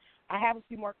Awakening. I have a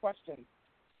few more questions.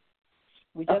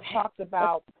 We just talked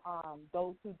about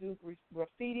those who do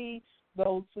graffiti,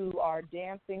 those who are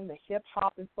dancing, the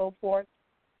hip-hop and so forth.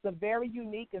 It's a very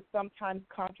unique and sometimes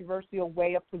controversial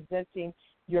way of presenting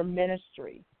your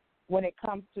ministry when it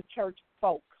comes to church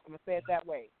folk. I'm going to say it that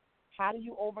way. How do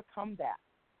you overcome that?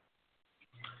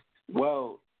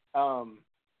 Well,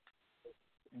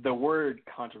 the word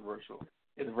controversial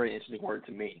is a very interesting word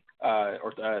to me,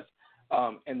 or to us.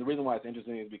 And the reason why it's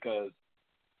interesting is because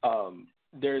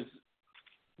there's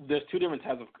two different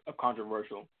types of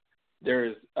controversial.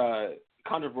 There's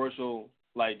controversial,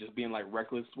 like just being like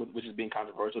reckless, which is being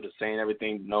controversial, just saying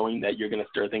everything, knowing that you're going to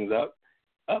stir things up.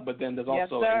 But then there's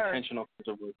also intentional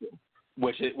controversial,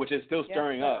 which is still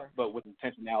stirring up, but with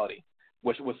intentionality,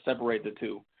 which would separate the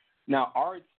two. Now,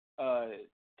 arts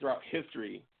throughout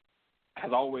history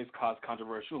has always caused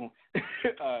controversial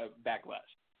backlash,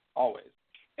 always.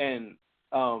 And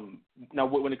now,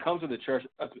 when it comes to the church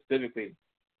specifically,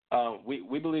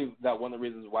 we believe that one of the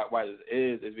reasons why this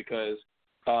is because,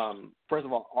 first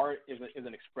of all, art is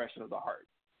an expression of the heart,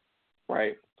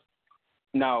 right?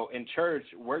 Now, in church,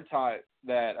 we're taught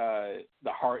that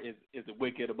the heart is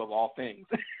wicked above all things.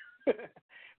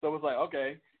 So it's like,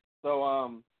 okay,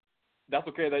 so that's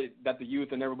okay that the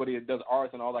youth and everybody does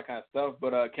arts and all that kind of stuff,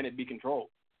 but can it be controlled?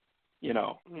 You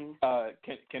know,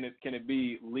 can it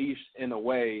be leashed in a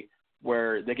way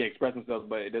where they can express themselves,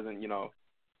 but it doesn't,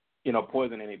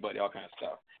 poison anybody, all kind of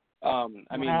stuff.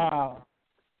 Wow.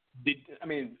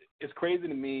 It's crazy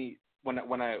to me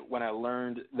when I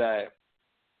learned that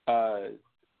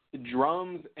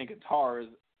drums and guitars,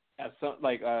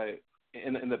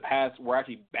 in the past, were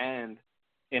actually banned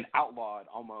and outlawed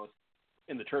almost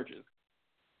in the churches.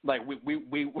 Like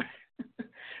we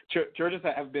churches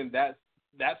have been that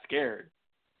scared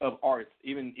of arts,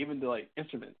 even the like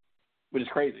instruments, which is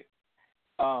crazy.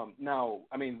 Now,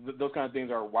 those kind of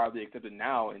things are widely accepted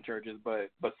now in churches,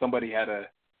 but somebody had to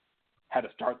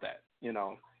start that,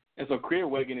 And so Creative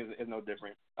Awakening is no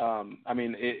different.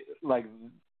 It like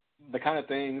the kind of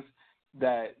things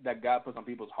that God puts on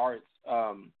people's hearts,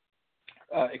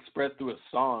 expressed through a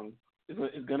song is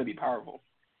going to be powerful,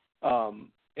 and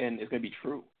it's going to be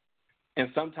true. And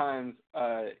sometimes,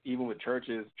 even with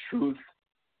churches, truth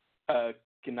is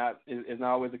not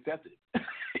always accepted,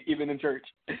 even in church.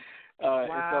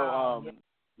 Wow.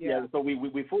 So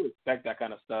we fully expect that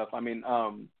kind of stuff.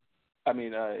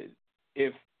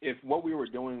 If what we were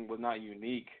doing was not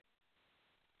unique,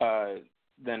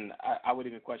 then I would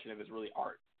even question if it's really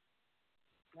art.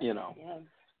 Yeah.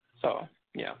 So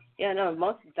yeah. Yeah, no,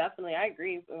 most definitely. I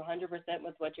agree 100%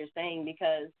 with what you're saying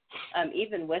because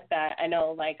even with that, I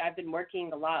know like I've been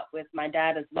working a lot with my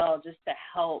dad as well just to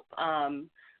help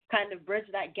kind of bridge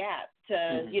that gap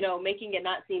to, making it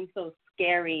not seem so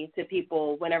scary to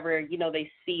people whenever,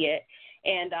 they see it.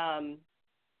 And,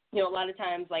 a lot of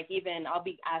times, like even I'll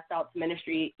be asked out to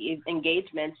ministry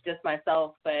engagements just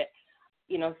myself, but,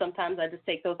 sometimes I just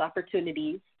take those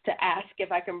opportunities to ask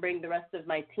if I can bring the rest of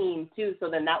my team too,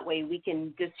 so then that way we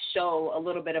can just show a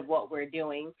little bit of what we're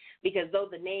doing. Because though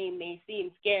the name may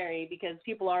seem scary, because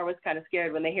people are always kind of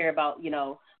scared when they hear about,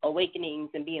 awakenings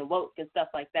and being woke and stuff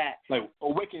like that. Like,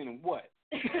 awakening what?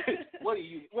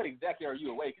 What exactly are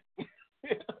you awakening?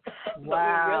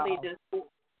 Wow. But we're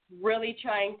really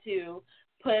trying to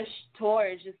push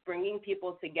towards just bringing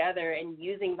people together and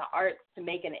using the arts to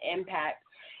make an impact.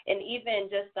 And even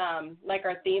just like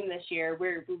our theme this year,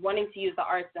 we're wanting to use the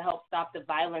arts to help stop the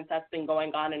violence that's been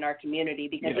going on in our community,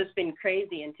 because It's been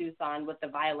crazy in Tucson with the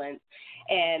violence.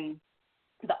 And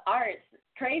the arts,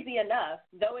 crazy enough,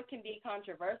 though it can be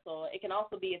controversial, it can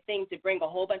also be a thing to bring a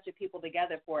whole bunch of people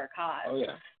together for a cause. Oh,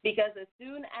 yeah. Because as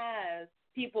soon as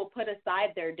people put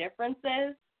aside their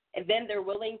differences, and then they're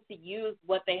willing to use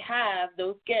what they have,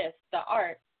 those gifts, the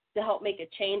art, to help make a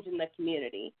change in the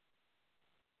community.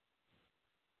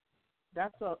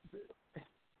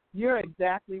 You're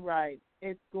exactly right.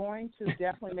 It's going to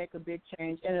definitely make a big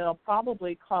change, and it'll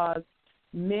probably cause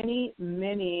many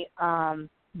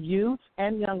youth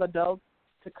and young adults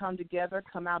to come together,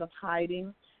 come out of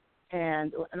hiding,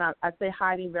 and I say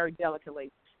hiding very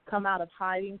delicately, come out of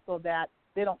hiding so that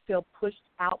they don't feel pushed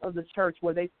out of the church,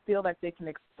 where they feel like they can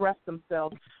express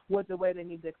themselves with the way they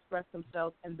need to express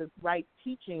themselves, and the right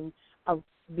teaching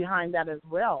behind that as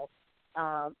well.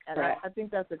 And right. I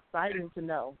think that's exciting to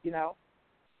know,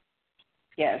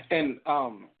 Yes. And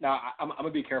now I'm going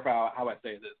to be careful how I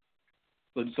say this.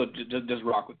 So just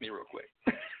rock with me real quick.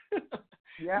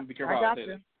 Yeah, be careful I how got I say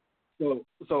you.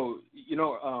 this. So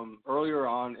earlier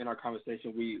on in our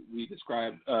conversation, we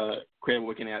described Creative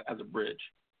Awakening as a bridge.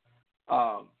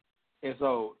 And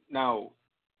so now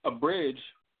a bridge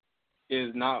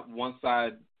is not one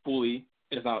side fully,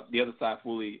 it's not the other side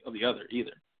fully of the other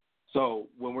either. So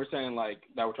when we're saying like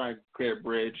that we're trying to create a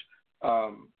bridge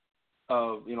of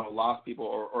lost people,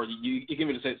 or you can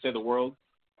even just say the world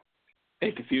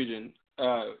in confusion,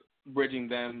 bridging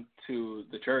them to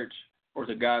the church or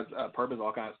to God's purpose,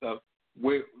 all kind of stuff.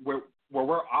 Where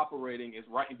we're operating is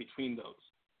right in between those,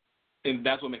 and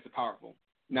that's what makes it powerful.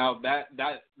 Now that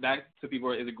to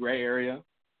people is a gray area,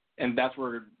 and that's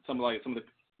where some of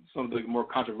the more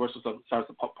controversial stuff starts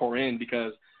to pour in,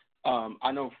 because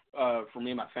I know for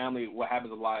me and my family, what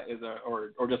happens a lot is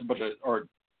or just a bunch of or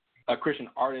a Christian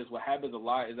artist, what happens a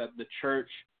lot is that the church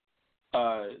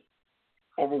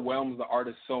overwhelms the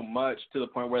artist so much to the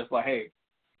point where it's like, hey,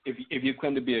 if you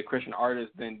claim to be a Christian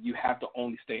artist, then you have to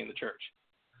only stay in the church,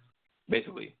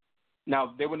 basically.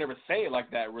 Now, they would never say it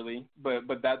like that, really, but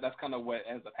that's kind of what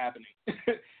ends up happening.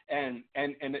 and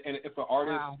if an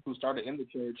artist who started in the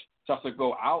church starts to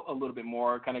go out a little bit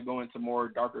more, kind of go into more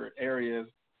darker areas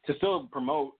to still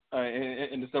promote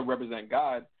and to still represent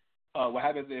God, what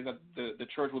happens is that the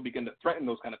church will begin to threaten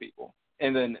those kind of people.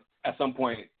 And then at some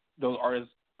point, those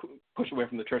artists push away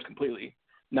from the church completely.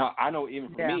 Now, I know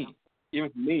even for me,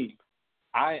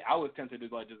 I was tempted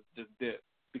to like just dip,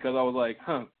 because I was like,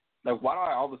 like, why do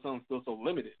I all of a sudden feel so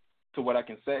limited to what I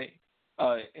can say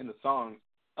in the songs?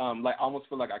 Like, I almost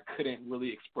feel like I couldn't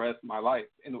really express my life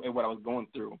and what I was going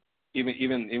through,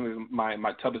 even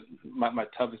my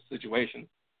toughest situation.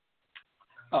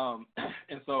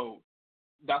 And so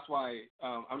that's why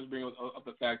I'm just bringing up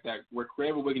the fact that where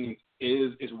Creative Awakening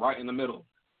is right in the middle.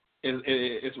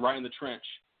 It's right in the trench.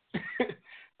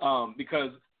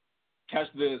 Because catch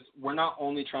this, we're not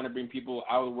only trying to bring people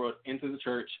out of the world into the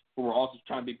church, but we're also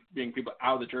trying to bring people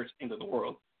out of the church into the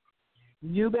world.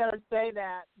 You better say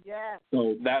that, yes.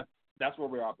 So that's where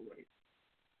we operate.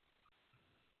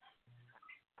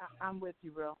 I'm with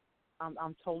you, bro.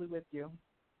 I'm totally with you.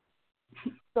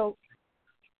 So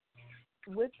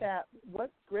with that, what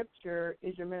scripture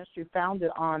is your ministry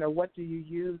founded on, or what do you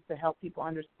use to help people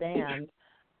understand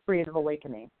Creative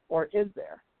Awakening, or is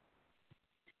there?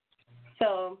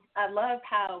 So I love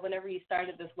how whenever you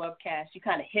started this webcast, you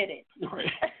kind of hit it. Right.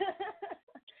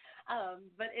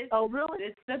 But it's oh really?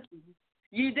 It's simple.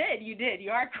 You did. You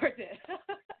hardcore did.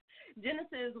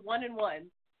 Genesis 1:1.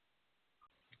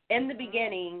 In the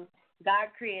beginning, God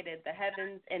created the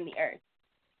heavens and the earth.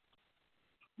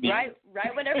 Yeah.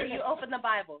 Right. Whenever you open the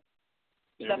Bible,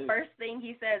 the first thing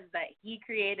He says is that He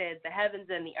created the heavens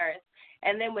and the earth.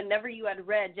 And then whenever you had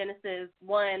read Genesis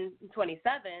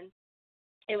 1:27.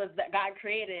 It was that God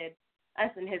created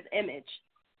us in His image.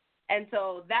 And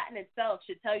so that in itself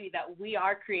should tell you that we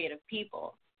are creative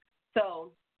people.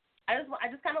 So I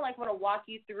just kind of like want to walk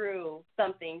you through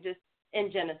something just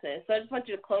in Genesis. So I just want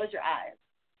you to close your eyes.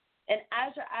 And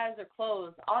as your eyes are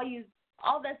closed,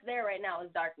 all that's there right now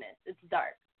is darkness. It's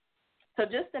dark. So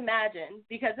just imagine,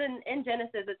 because in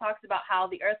Genesis it talks about how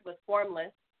the earth was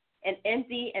formless and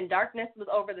empty, and darkness was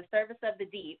over the surface of the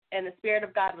deep, and the Spirit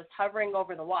of God was hovering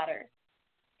over the waters.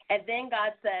 And then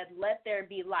God said, let there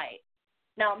be light.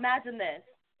 Now imagine this.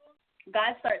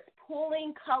 God starts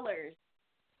pulling colors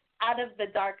out of the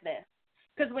darkness.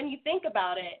 Because when you think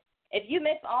about it, if you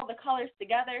mix all the colors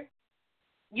together,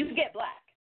 you get black.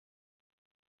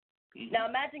 Now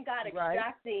imagine God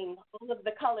extracting all of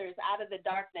the colors out of the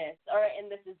darkness,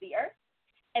 and this is the earth,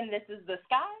 and this is the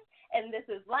sky, and this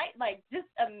is light. Like, just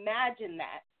imagine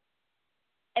that.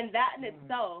 And that in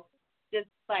itself, just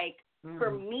like,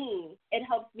 for me, it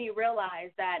helps me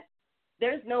realize that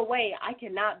there's no way I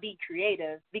cannot be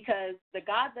creative, because the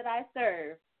God that I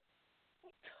serve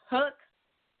took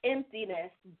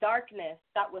emptiness, darkness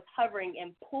that was hovering,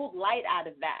 and pulled light out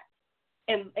of that,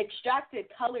 and extracted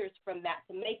colors from that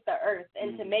to make the earth,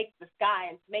 and to make the sky,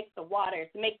 and to make the water,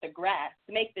 to make the grass,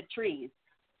 to make the trees.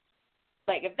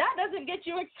 Like, if that doesn't get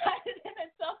you excited in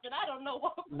itself, then I don't know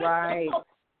what will. Right.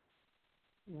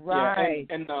 Right.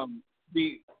 Yeah,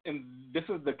 and this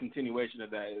is the continuation of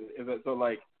that. Is that so?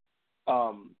 Like,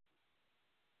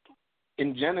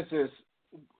 in Genesis,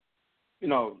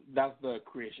 that's the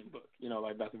creation book.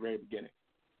 Like, that's the very beginning.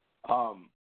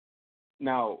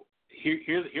 Now,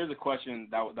 here's a question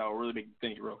that will really make you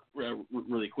think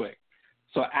really quick.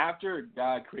 So after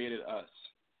God created us,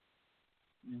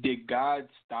 did God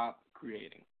stop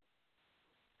creating?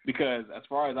 Because as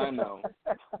far as I know,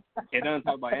 it doesn't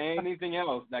talk about anything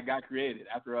else that God created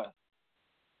after us.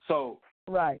 So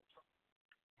right.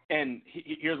 And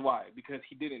here's why. Because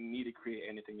he didn't need to create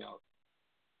anything else.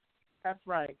 That's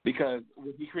right. Because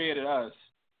when he created us,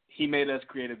 he made us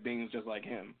creative beings just like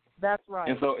him. That's right.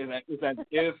 And so it's as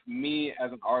if me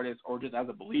as an artist or just as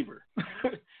a believer,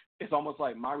 it's almost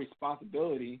like my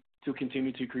responsibility to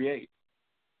continue to create.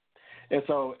 And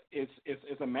so it's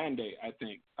a mandate, I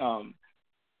think.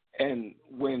 And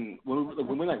when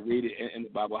we like read it in the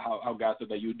Bible, how God said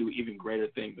that you would do even greater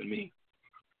things than me,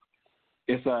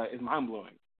 it's mind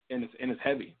blowing and it's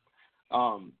heavy.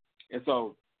 And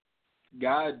so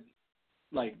God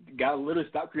literally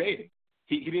stopped creating.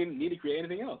 He didn't need to create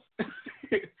anything else.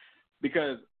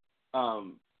 Because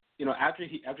after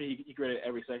he created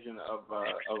every section of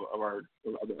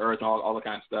the earth and all the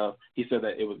kind of stuff, he said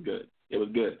that it was good. It was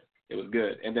good. It was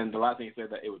good. And then the last thing he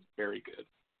said that it was very good.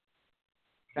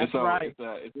 That's and so right.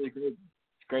 It's really crazy.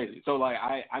 It's crazy. So like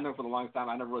I know for the longest time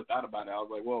I never really thought about it. I was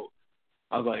like, whoa.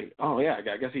 I was like, oh yeah,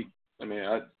 I guess he. I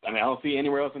don't see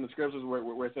anywhere else in the scriptures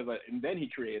where it says that. And then he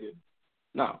created.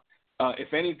 No.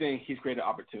 If anything, he's created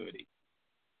opportunity.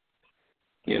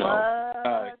 And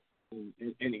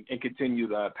continue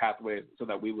the pathway so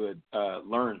that we would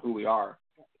learn who we are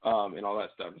and all that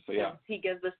stuff. So yeah, he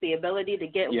gives us the ability to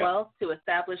get wealth to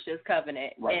establish his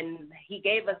covenant, right. And he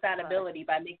gave us that ability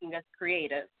by making us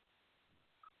creative.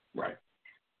 Right.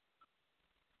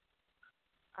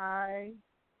 I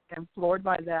am floored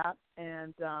by that,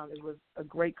 and it was a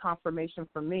great confirmation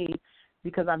for me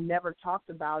because I've never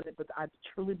talked about it, but I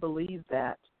truly believe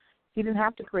that he didn't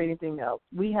have to create anything else.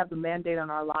 We have the mandate on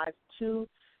our lives to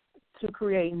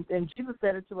create, and Jesus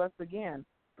said it to us again.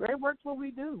 Great works will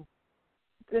we do.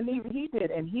 And even he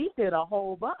did, and he did a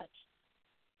whole bunch.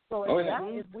 So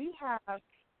if we have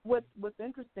what's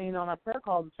interesting on our prayer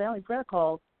call, the family prayer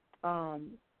call,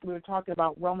 we were talking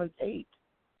about Romans 8,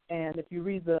 and if you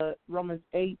read the Romans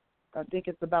 8, I think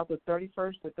it's about the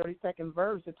 31st or 32nd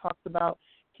verse. It talks about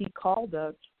he called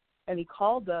us, and he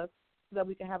called us so that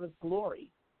we can have his glory.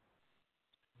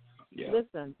 Yeah.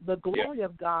 Listen, the glory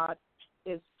of God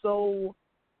is so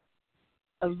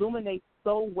illuminates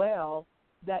so well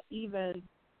that even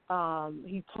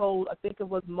he told, I think it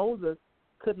was Moses,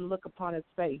 couldn't look upon his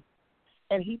face,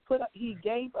 and he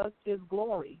gave us his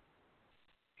glory.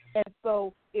 And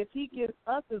so, if he gives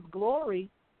us his glory,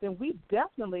 then we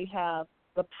definitely have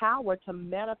the power to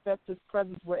manifest his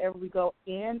presence wherever we go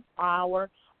in our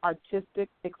artistic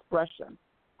expression.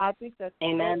 I think that's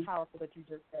Amen. So powerful that you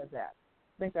just said that.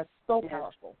 I think that's so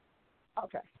powerful.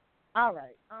 Okay. All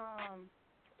right.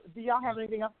 Do y'all have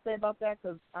anything else to say about that?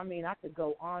 Because, I could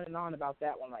go on and on about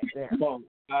that one right there. Well,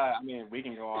 we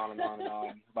can go on and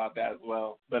on about that as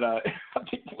well. But I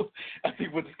think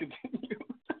we'll just continue.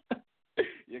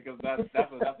 Yeah, because that's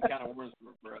the kind of words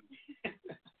for us.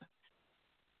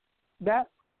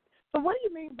 So what do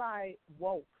you mean by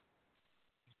woke?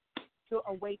 To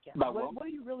awaken. What do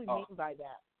you really mean by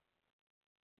that?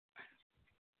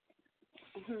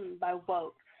 By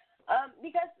woke.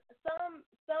 Because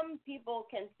some people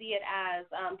can see it as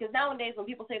because nowadays when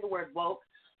people say the word woke,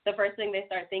 the first thing they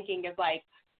start thinking is like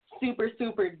super,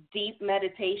 super deep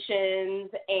meditations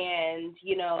and,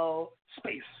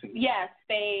 Space.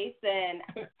 space and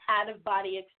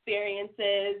out-of-body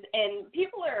experiences. And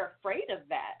people are afraid of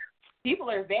that. People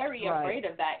are very afraid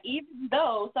of that, even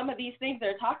though some of these things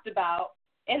are talked about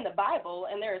in the Bible,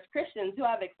 and there's Christians who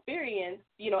have experienced,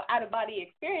 out-of-body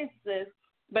experiences,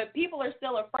 but people are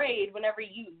still afraid whenever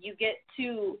you get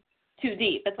too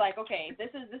deep. It's like, okay, this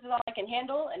is all I can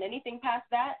handle, and anything past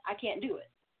that, I can't do it.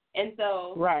 And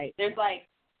so there's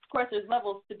of course, there's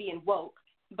levels to being woke,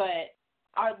 but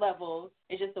our level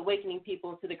is just awakening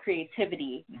people to the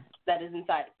creativity that is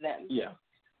inside of them. Yeah.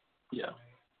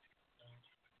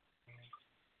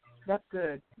 That's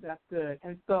good.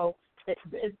 And so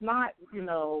it's not,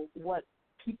 what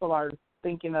people are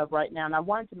thinking of right now. And I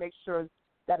wanted to make sure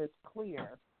that it's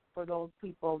clear for those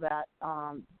people that,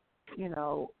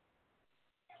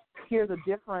 hear the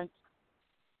different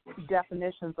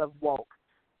definitions of woke,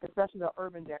 especially the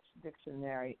Urban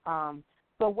Dictionary.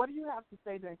 So what do you have to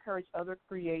say to encourage other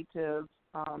creative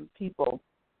people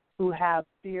who have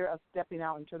fear of stepping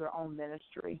out into their own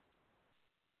ministry?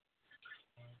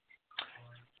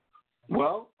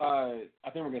 Well, I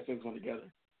think we're going to say this one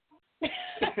together.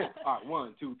 All right,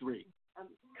 1, 2, 3.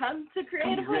 Come to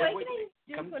Creative Awakening,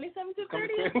 June 27th to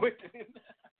 30th.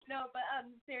 No, but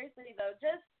seriously, though,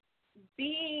 just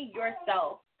be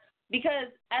yourself. Because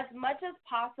as much as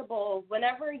possible,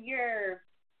 whenever you're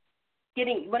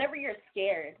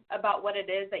scared about what it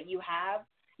is that you have,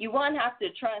 you, one, have to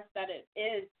trust that it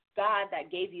is God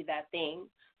that gave you that thing.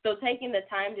 So taking the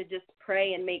time to just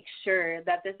pray and make sure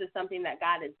that this is something that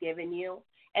God has given you,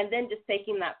 and then just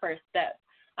taking that first step.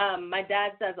 My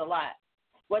dad says a lot,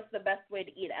 what's the best way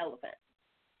to eat an elephant?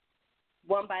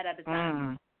 One bite at a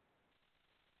time.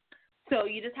 So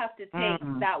you just have to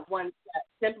take that one step,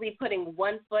 simply putting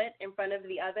one foot in front of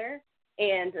the other.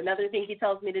 And another thing he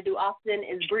tells me to do often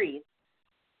is breathe.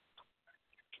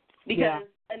 Because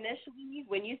initially,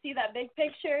 when you see that big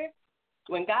picture,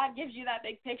 when God gives you that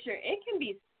big picture, it can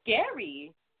be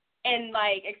scary. And,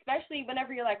 especially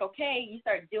whenever you're like, okay, you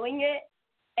start doing it,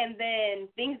 and then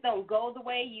things don't go the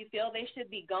way you feel they should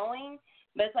be going.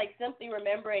 But it's simply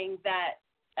remembering that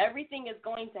everything is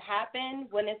going to happen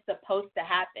when it's supposed to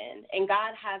happen, and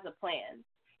God has a plan.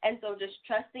 And so just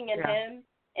trusting in Him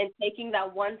and taking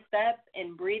that one step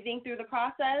and breathing through the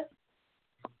process,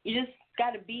 you just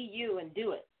got to be you and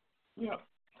do it. Yeah.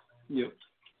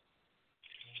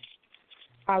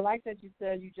 I like that you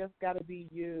said you just got to be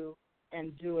you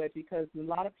and do it, because a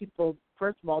lot of people,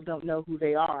 first of all, don't know who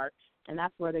they are, and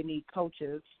that's where they need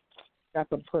coaches.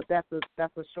 That's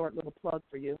a short little plug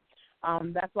for you.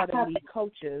 That's why they need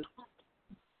coaches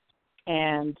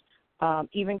and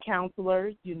even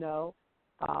counselors,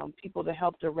 people to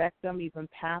help direct them, even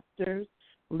pastors,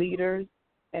 leaders,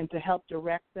 and to help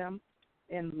direct them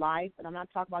in life. And I'm not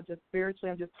talking about just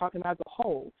spiritually, I'm just talking about as a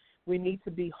whole. We need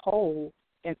to be whole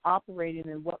and operating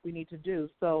in what we need to do.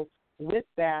 So with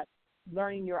that,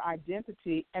 learning your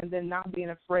identity and then not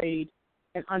being afraid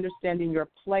and understanding your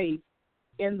place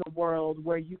in the world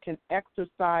where you can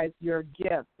exercise your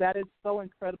gifts. That is so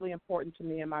incredibly important to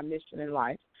me in my mission in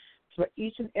life, for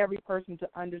each and every person to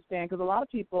understand, because a lot of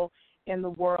people in the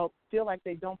world feel like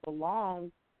they don't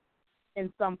belong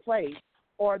in some place,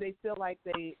 or they feel like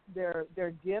their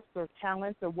gifts or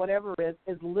talents or whatever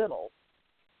is little.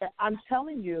 I'm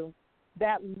telling you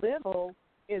that little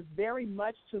is very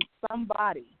much to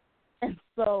somebody, and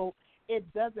so it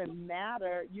doesn't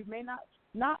matter. You may not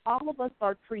all of us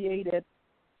are created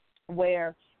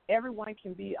where everyone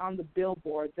can be on the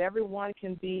billboards, everyone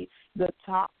can be the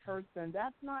top person.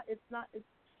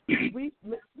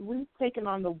 We've taken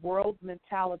on the world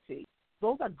mentality.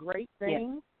 Those are great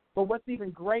things, but what's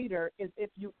even greater is if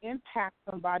you impact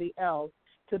somebody else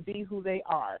to be who they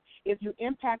are, if you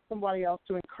impact somebody else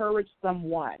to encourage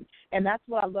someone. And that's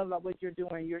what I love about what you're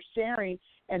doing. You're sharing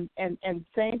and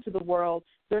saying to the world,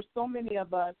 there's so many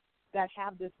of us that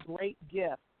have this great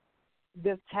gift,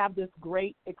 have this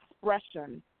great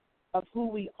expression of who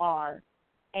we are,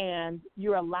 and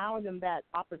you're allowing them that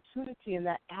opportunity and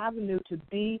that avenue to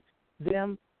be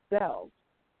themselves.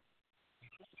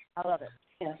 I love it.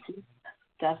 Yes,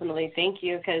 definitely. Thank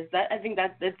you, because I think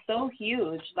that's so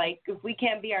huge. If we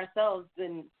can't be ourselves,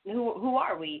 then who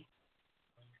are we?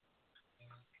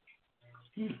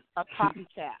 A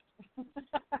copycat.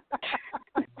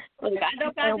 Look, I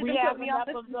don't got to put me on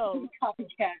the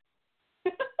copycat.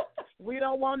 We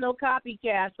don't want no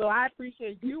copycat, so I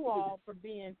appreciate you all for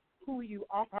being who you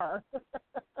are.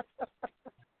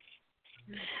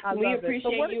 We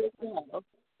appreciate you as well.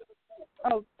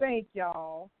 Oh, thank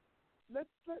y'all. Let's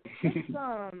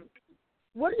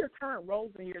what are your current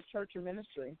roles in your church or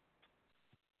ministry?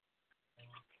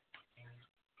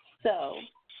 So,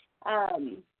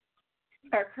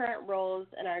 our current roles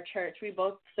in our church, we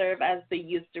both serve as the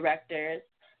youth directors.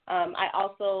 I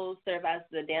also serve as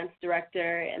the dance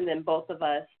director, and then both of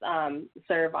us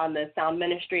serve on the sound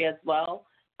ministry as well.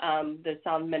 The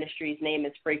sound ministry's name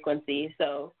is Frequency,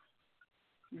 so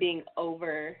being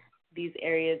over these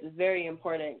areas is very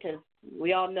important because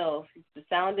we all know if the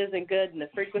sound isn't good and the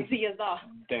frequency is off.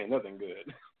 There ain't nothing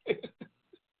good.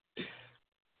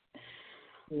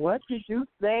 What did you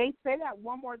say? Say that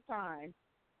one more time.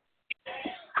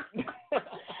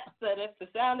 That if the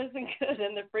sound isn't good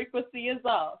and the frequency is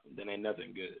off, then ain't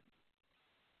nothing good.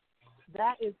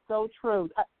 That is so true.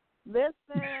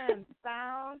 Listen,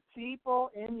 sound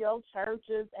people in your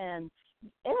churches and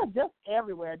just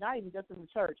everywhere, not even just in the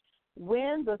church.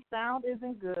 When the sound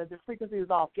isn't good, the frequency is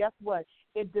off. Guess what?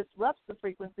 It disrupts the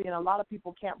frequency, and a lot of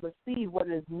people can't receive what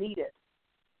is needed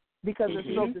because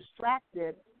they're so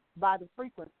distracted by the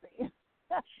frequency.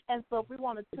 And so if we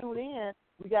want to tune in,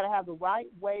 we got to have the right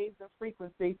waves and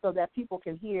frequency so that people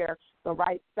can hear the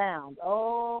right sound.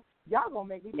 Oh, y'all going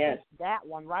to make me push that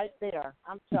one right there.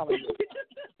 I'm telling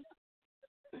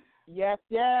you. Yes.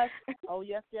 Oh,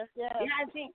 yes. Yeah,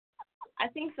 I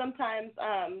think sometimes,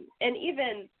 and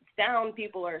even sound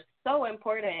people are so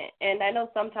important, and I know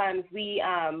sometimes we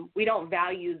don't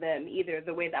value them either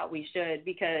the way that we should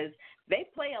because they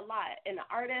play a lot. In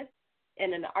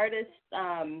an artist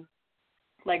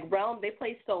like realm, they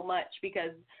play so much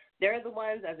because they're the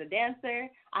ones, as a dancer,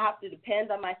 I have to depend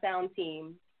on my sound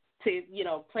team to,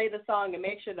 play the song and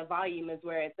make sure the volume is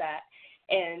where it's at.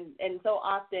 And so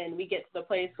often we get to the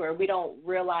place where we don't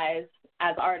realize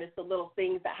as artists the little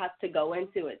things that have to go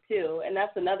into it too. And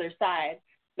that's another side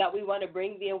that we want to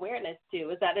bring the awareness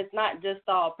to, is that it's not just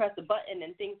all press a button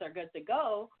and things are good to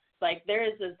go. Like there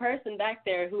is a person back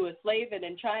there who is slaving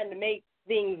and trying to make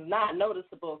things not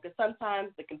noticeable because sometimes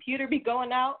the computer be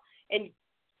going out and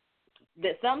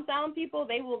that some sound people,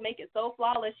 they will make it so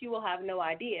flawless you will have no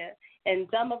idea. And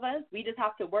some of us, we just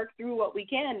have to work through what we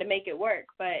can to make it work.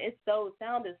 But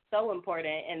sound is so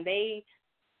important, and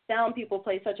sound people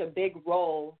play such a big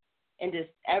role in just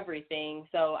everything.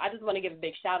 So I just want to give a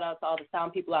big shout out to all the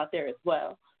sound people out there as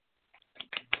well.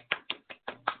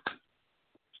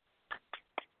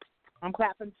 I'm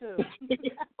clapping too.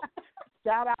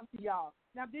 Shout out to y'all.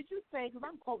 Now, did you say, because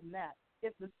I'm quoting that,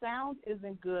 if the sound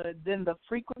isn't good, then the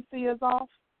frequency is off?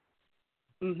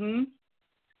 Mm-hmm.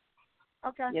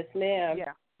 Okay. Yes, ma'am.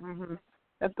 Yeah. Mm-hmm.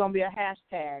 That's going to be a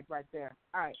hashtag right there.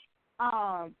 All right.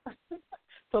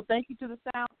 So thank you to the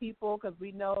sound people because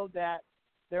we know that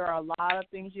there are a lot of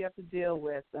things you have to deal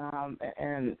with,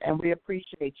 and we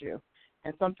appreciate you.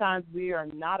 And sometimes we are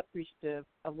not appreciative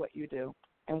of what you do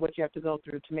and what you have to go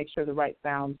through to make sure the right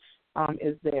sound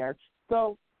is there.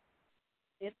 So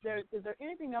is there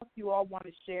anything else you all want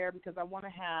to share? Because I want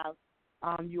to have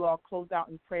you all close out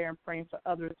in prayer and praying for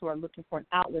others who are looking for an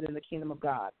outlet in the kingdom of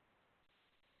God.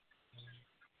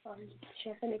 Do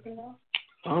you have anything else?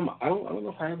 I don't know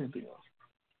if I have anything else.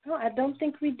 No, I don't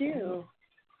think we do.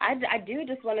 I do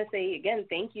just want to say, again,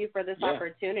 thank you for this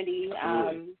opportunity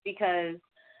because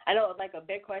I know, like, a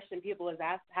big question people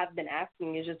have been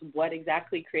asking is just what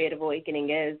exactly Creative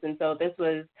Awakening is. And so this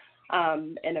was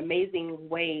an amazing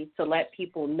way to let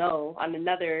people know on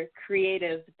another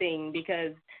creative thing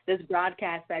because this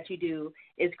broadcast that you do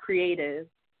is creative.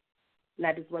 And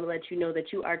I just want to let you know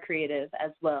that you are creative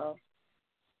as well.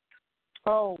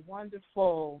 Oh,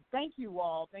 wonderful. Thank you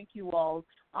all. Can you all,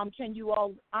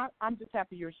 I'm just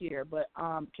happy you're here, but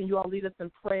can you all lead us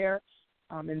in prayer,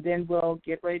 and then we'll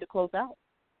get ready to close out?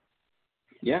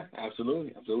 Yeah,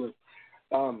 absolutely.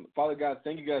 Father God,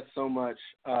 thank you guys so much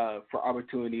for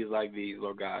opportunities like these,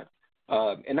 Lord God.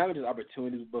 And not just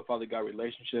opportunities, but, Father God,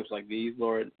 relationships like these,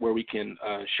 Lord, where we can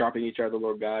sharpen each other,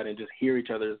 Lord God, and just hear each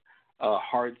other's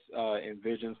hearts and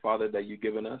visions, Father, that you've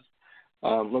given us.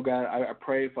 Lord God, I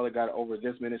pray, Father God, over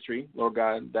this ministry, Lord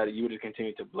God, that you would just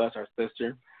continue to bless our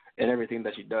sister and everything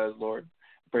that she does, Lord.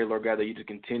 I pray, Lord God, that you just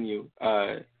continue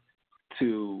to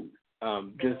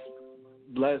just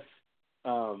bless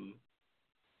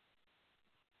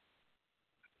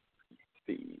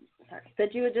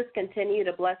that you would just continue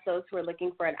to bless those who are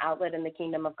looking for an outlet in the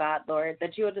kingdom of God, Lord,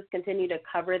 that you would just continue to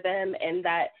cover them and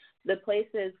that the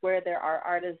places where there are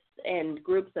artists and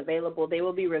groups available, they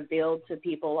will be revealed to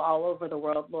people all over the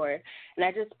world, Lord. And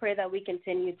I just pray that we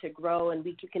continue to grow and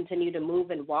we can continue to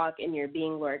move and walk in your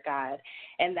being, Lord God,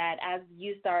 and that as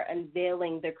you start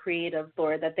unveiling the creative,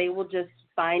 Lord, that they will just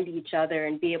find each other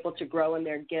and be able to grow in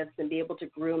their gifts and be able to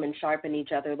groom and sharpen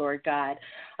each other, Lord God.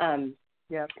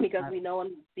 Yes. Because we know in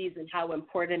this season how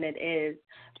important it is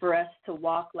for us to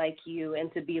walk like you and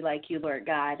to be like you, Lord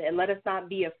God. And let us not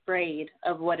be afraid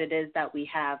of what it is that we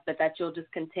have, but that you'll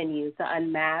just continue to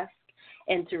unmask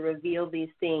and to reveal these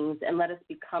things, and let us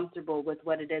be comfortable with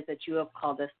what it is that you have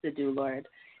called us to do, Lord.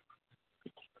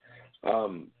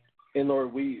 And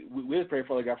Lord, we pray,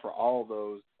 Father God, for all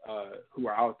those who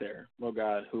are out there, Lord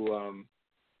God,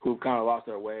 who've kind of lost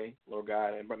their way, Lord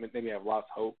God, and maybe have lost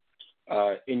hope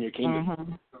in your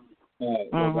kingdom.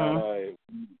 Lord God,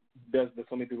 there's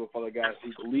so many people, Father God,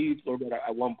 who believed, Lord God,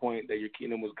 at one point that your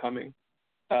kingdom was coming,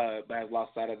 but has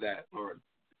lost sight of that, Lord.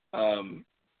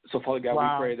 So, Father God, we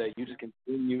pray that you just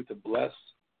continue to bless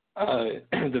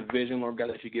the vision, Lord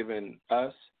God, that you've given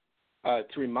us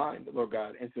to remind, Lord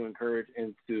God, and to encourage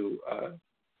and to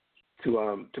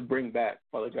bring back,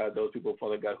 Father God, those people,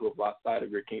 Father God, who have lost sight of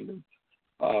your kingdom.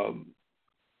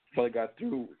 Father God,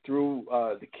 through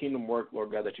the kingdom work,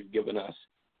 Lord God, that you've given us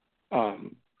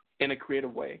in a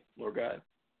creative way, Lord God.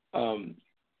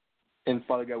 And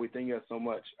Father God, we thank you so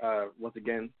much once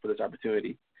again for this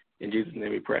opportunity. In Jesus'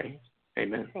 name we pray.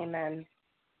 Amen. Amen.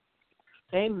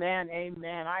 Amen.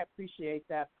 Amen. I appreciate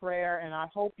that prayer, and I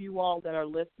hope you all that are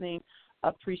listening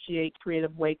appreciate Creative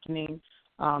Awakening.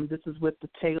 This is with the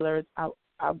Taylors.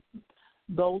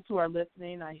 Those who are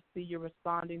listening, I see you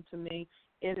responding to me.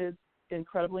 It is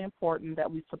incredibly important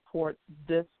that we support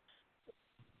this.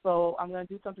 So I'm going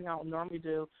to do something I don't normally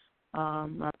do.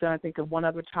 I've done, I think, of one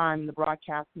other time in the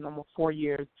broadcast in almost 4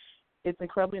 years. It's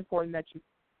incredibly important that you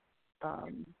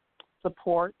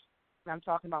support, and I'm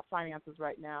talking about finances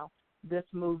right now, this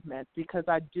movement, because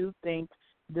I do think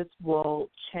this will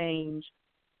change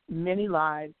many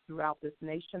lives throughout this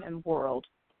nation and world.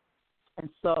 And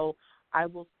so I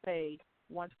will say,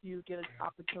 once you get an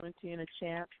opportunity and a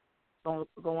chance, go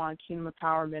on Kingdom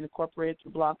Empowerment Incorporated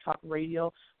through Blog Talk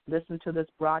Radio, listen to this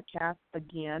broadcast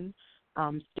again,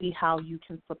 see how you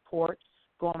can support.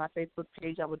 Go on my Facebook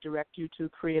page. I will direct you to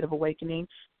Creative Awakening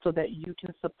so that you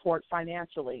can support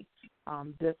financially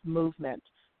this movement.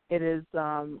 It is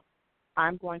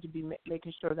I'm going to be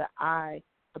making sure that I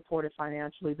support it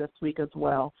financially this week as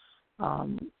well.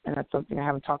 And that's something I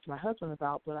haven't talked to my husband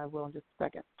about, but I will in just a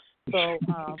second. So,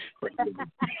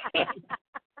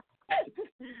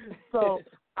 so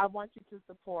I want you to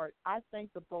support. I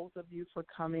thank the both of you for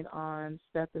coming on,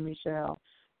 Steph and Michelle.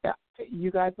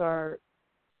 You guys are,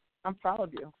 I'm proud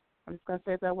of you. I'm just going to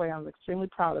say it that way. I'm extremely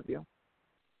proud of you.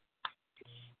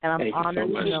 And I'm honored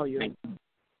to know you.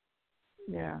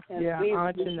 Yeah,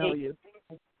 honored to know you.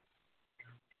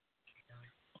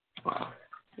 Wow.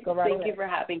 Thank you for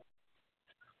having me.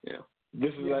 Yeah.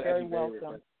 This is very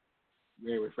welcome.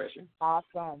 Very refreshing.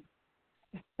 Awesome.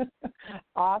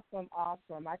 Awesome.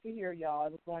 I can hear y'all. I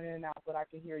was going in and out, but I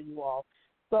can hear you all.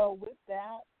 So with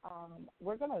that,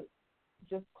 we're going to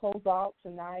just close out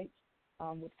tonight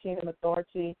with Kingdom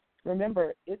Authority.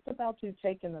 Remember, it's about you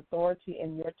taking authority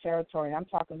in your territory. I'm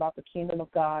talking about the kingdom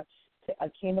of God, a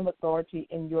kingdom authority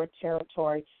in your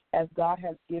territory, as God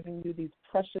has given you these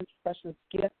precious, precious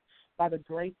gifts by the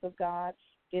grace of God.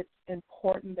 It's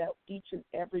important that each and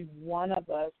every one of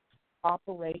us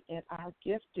operate in our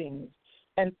giftings.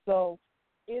 And so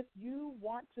if you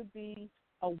want to be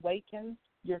awakened,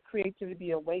 your creativity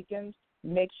be awakened,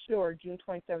 make sure June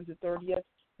 27th to 30th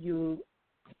you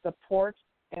support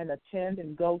and attend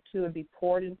and go to and be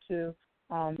poured into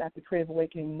at the Creative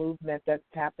Awakening movement that's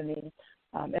happening.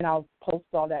 And I'll post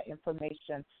all that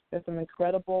information. There's some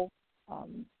incredible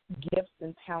gifts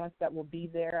and talents that will be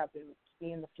there. I've been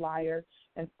seeing the flyers.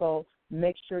 And so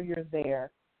make sure you're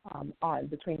there on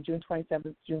between June 27th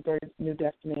and June 30th, New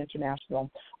Destiny International.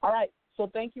 All right. So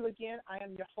thank you again. I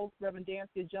am your host, Reverend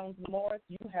Dansiea Jones-Morris.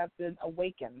 You have been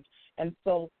awakened. And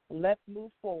so let's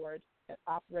move forward and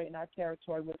operate in our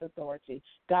territory with authority.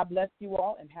 God bless you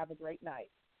all and have a great night.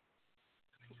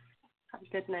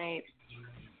 Good night.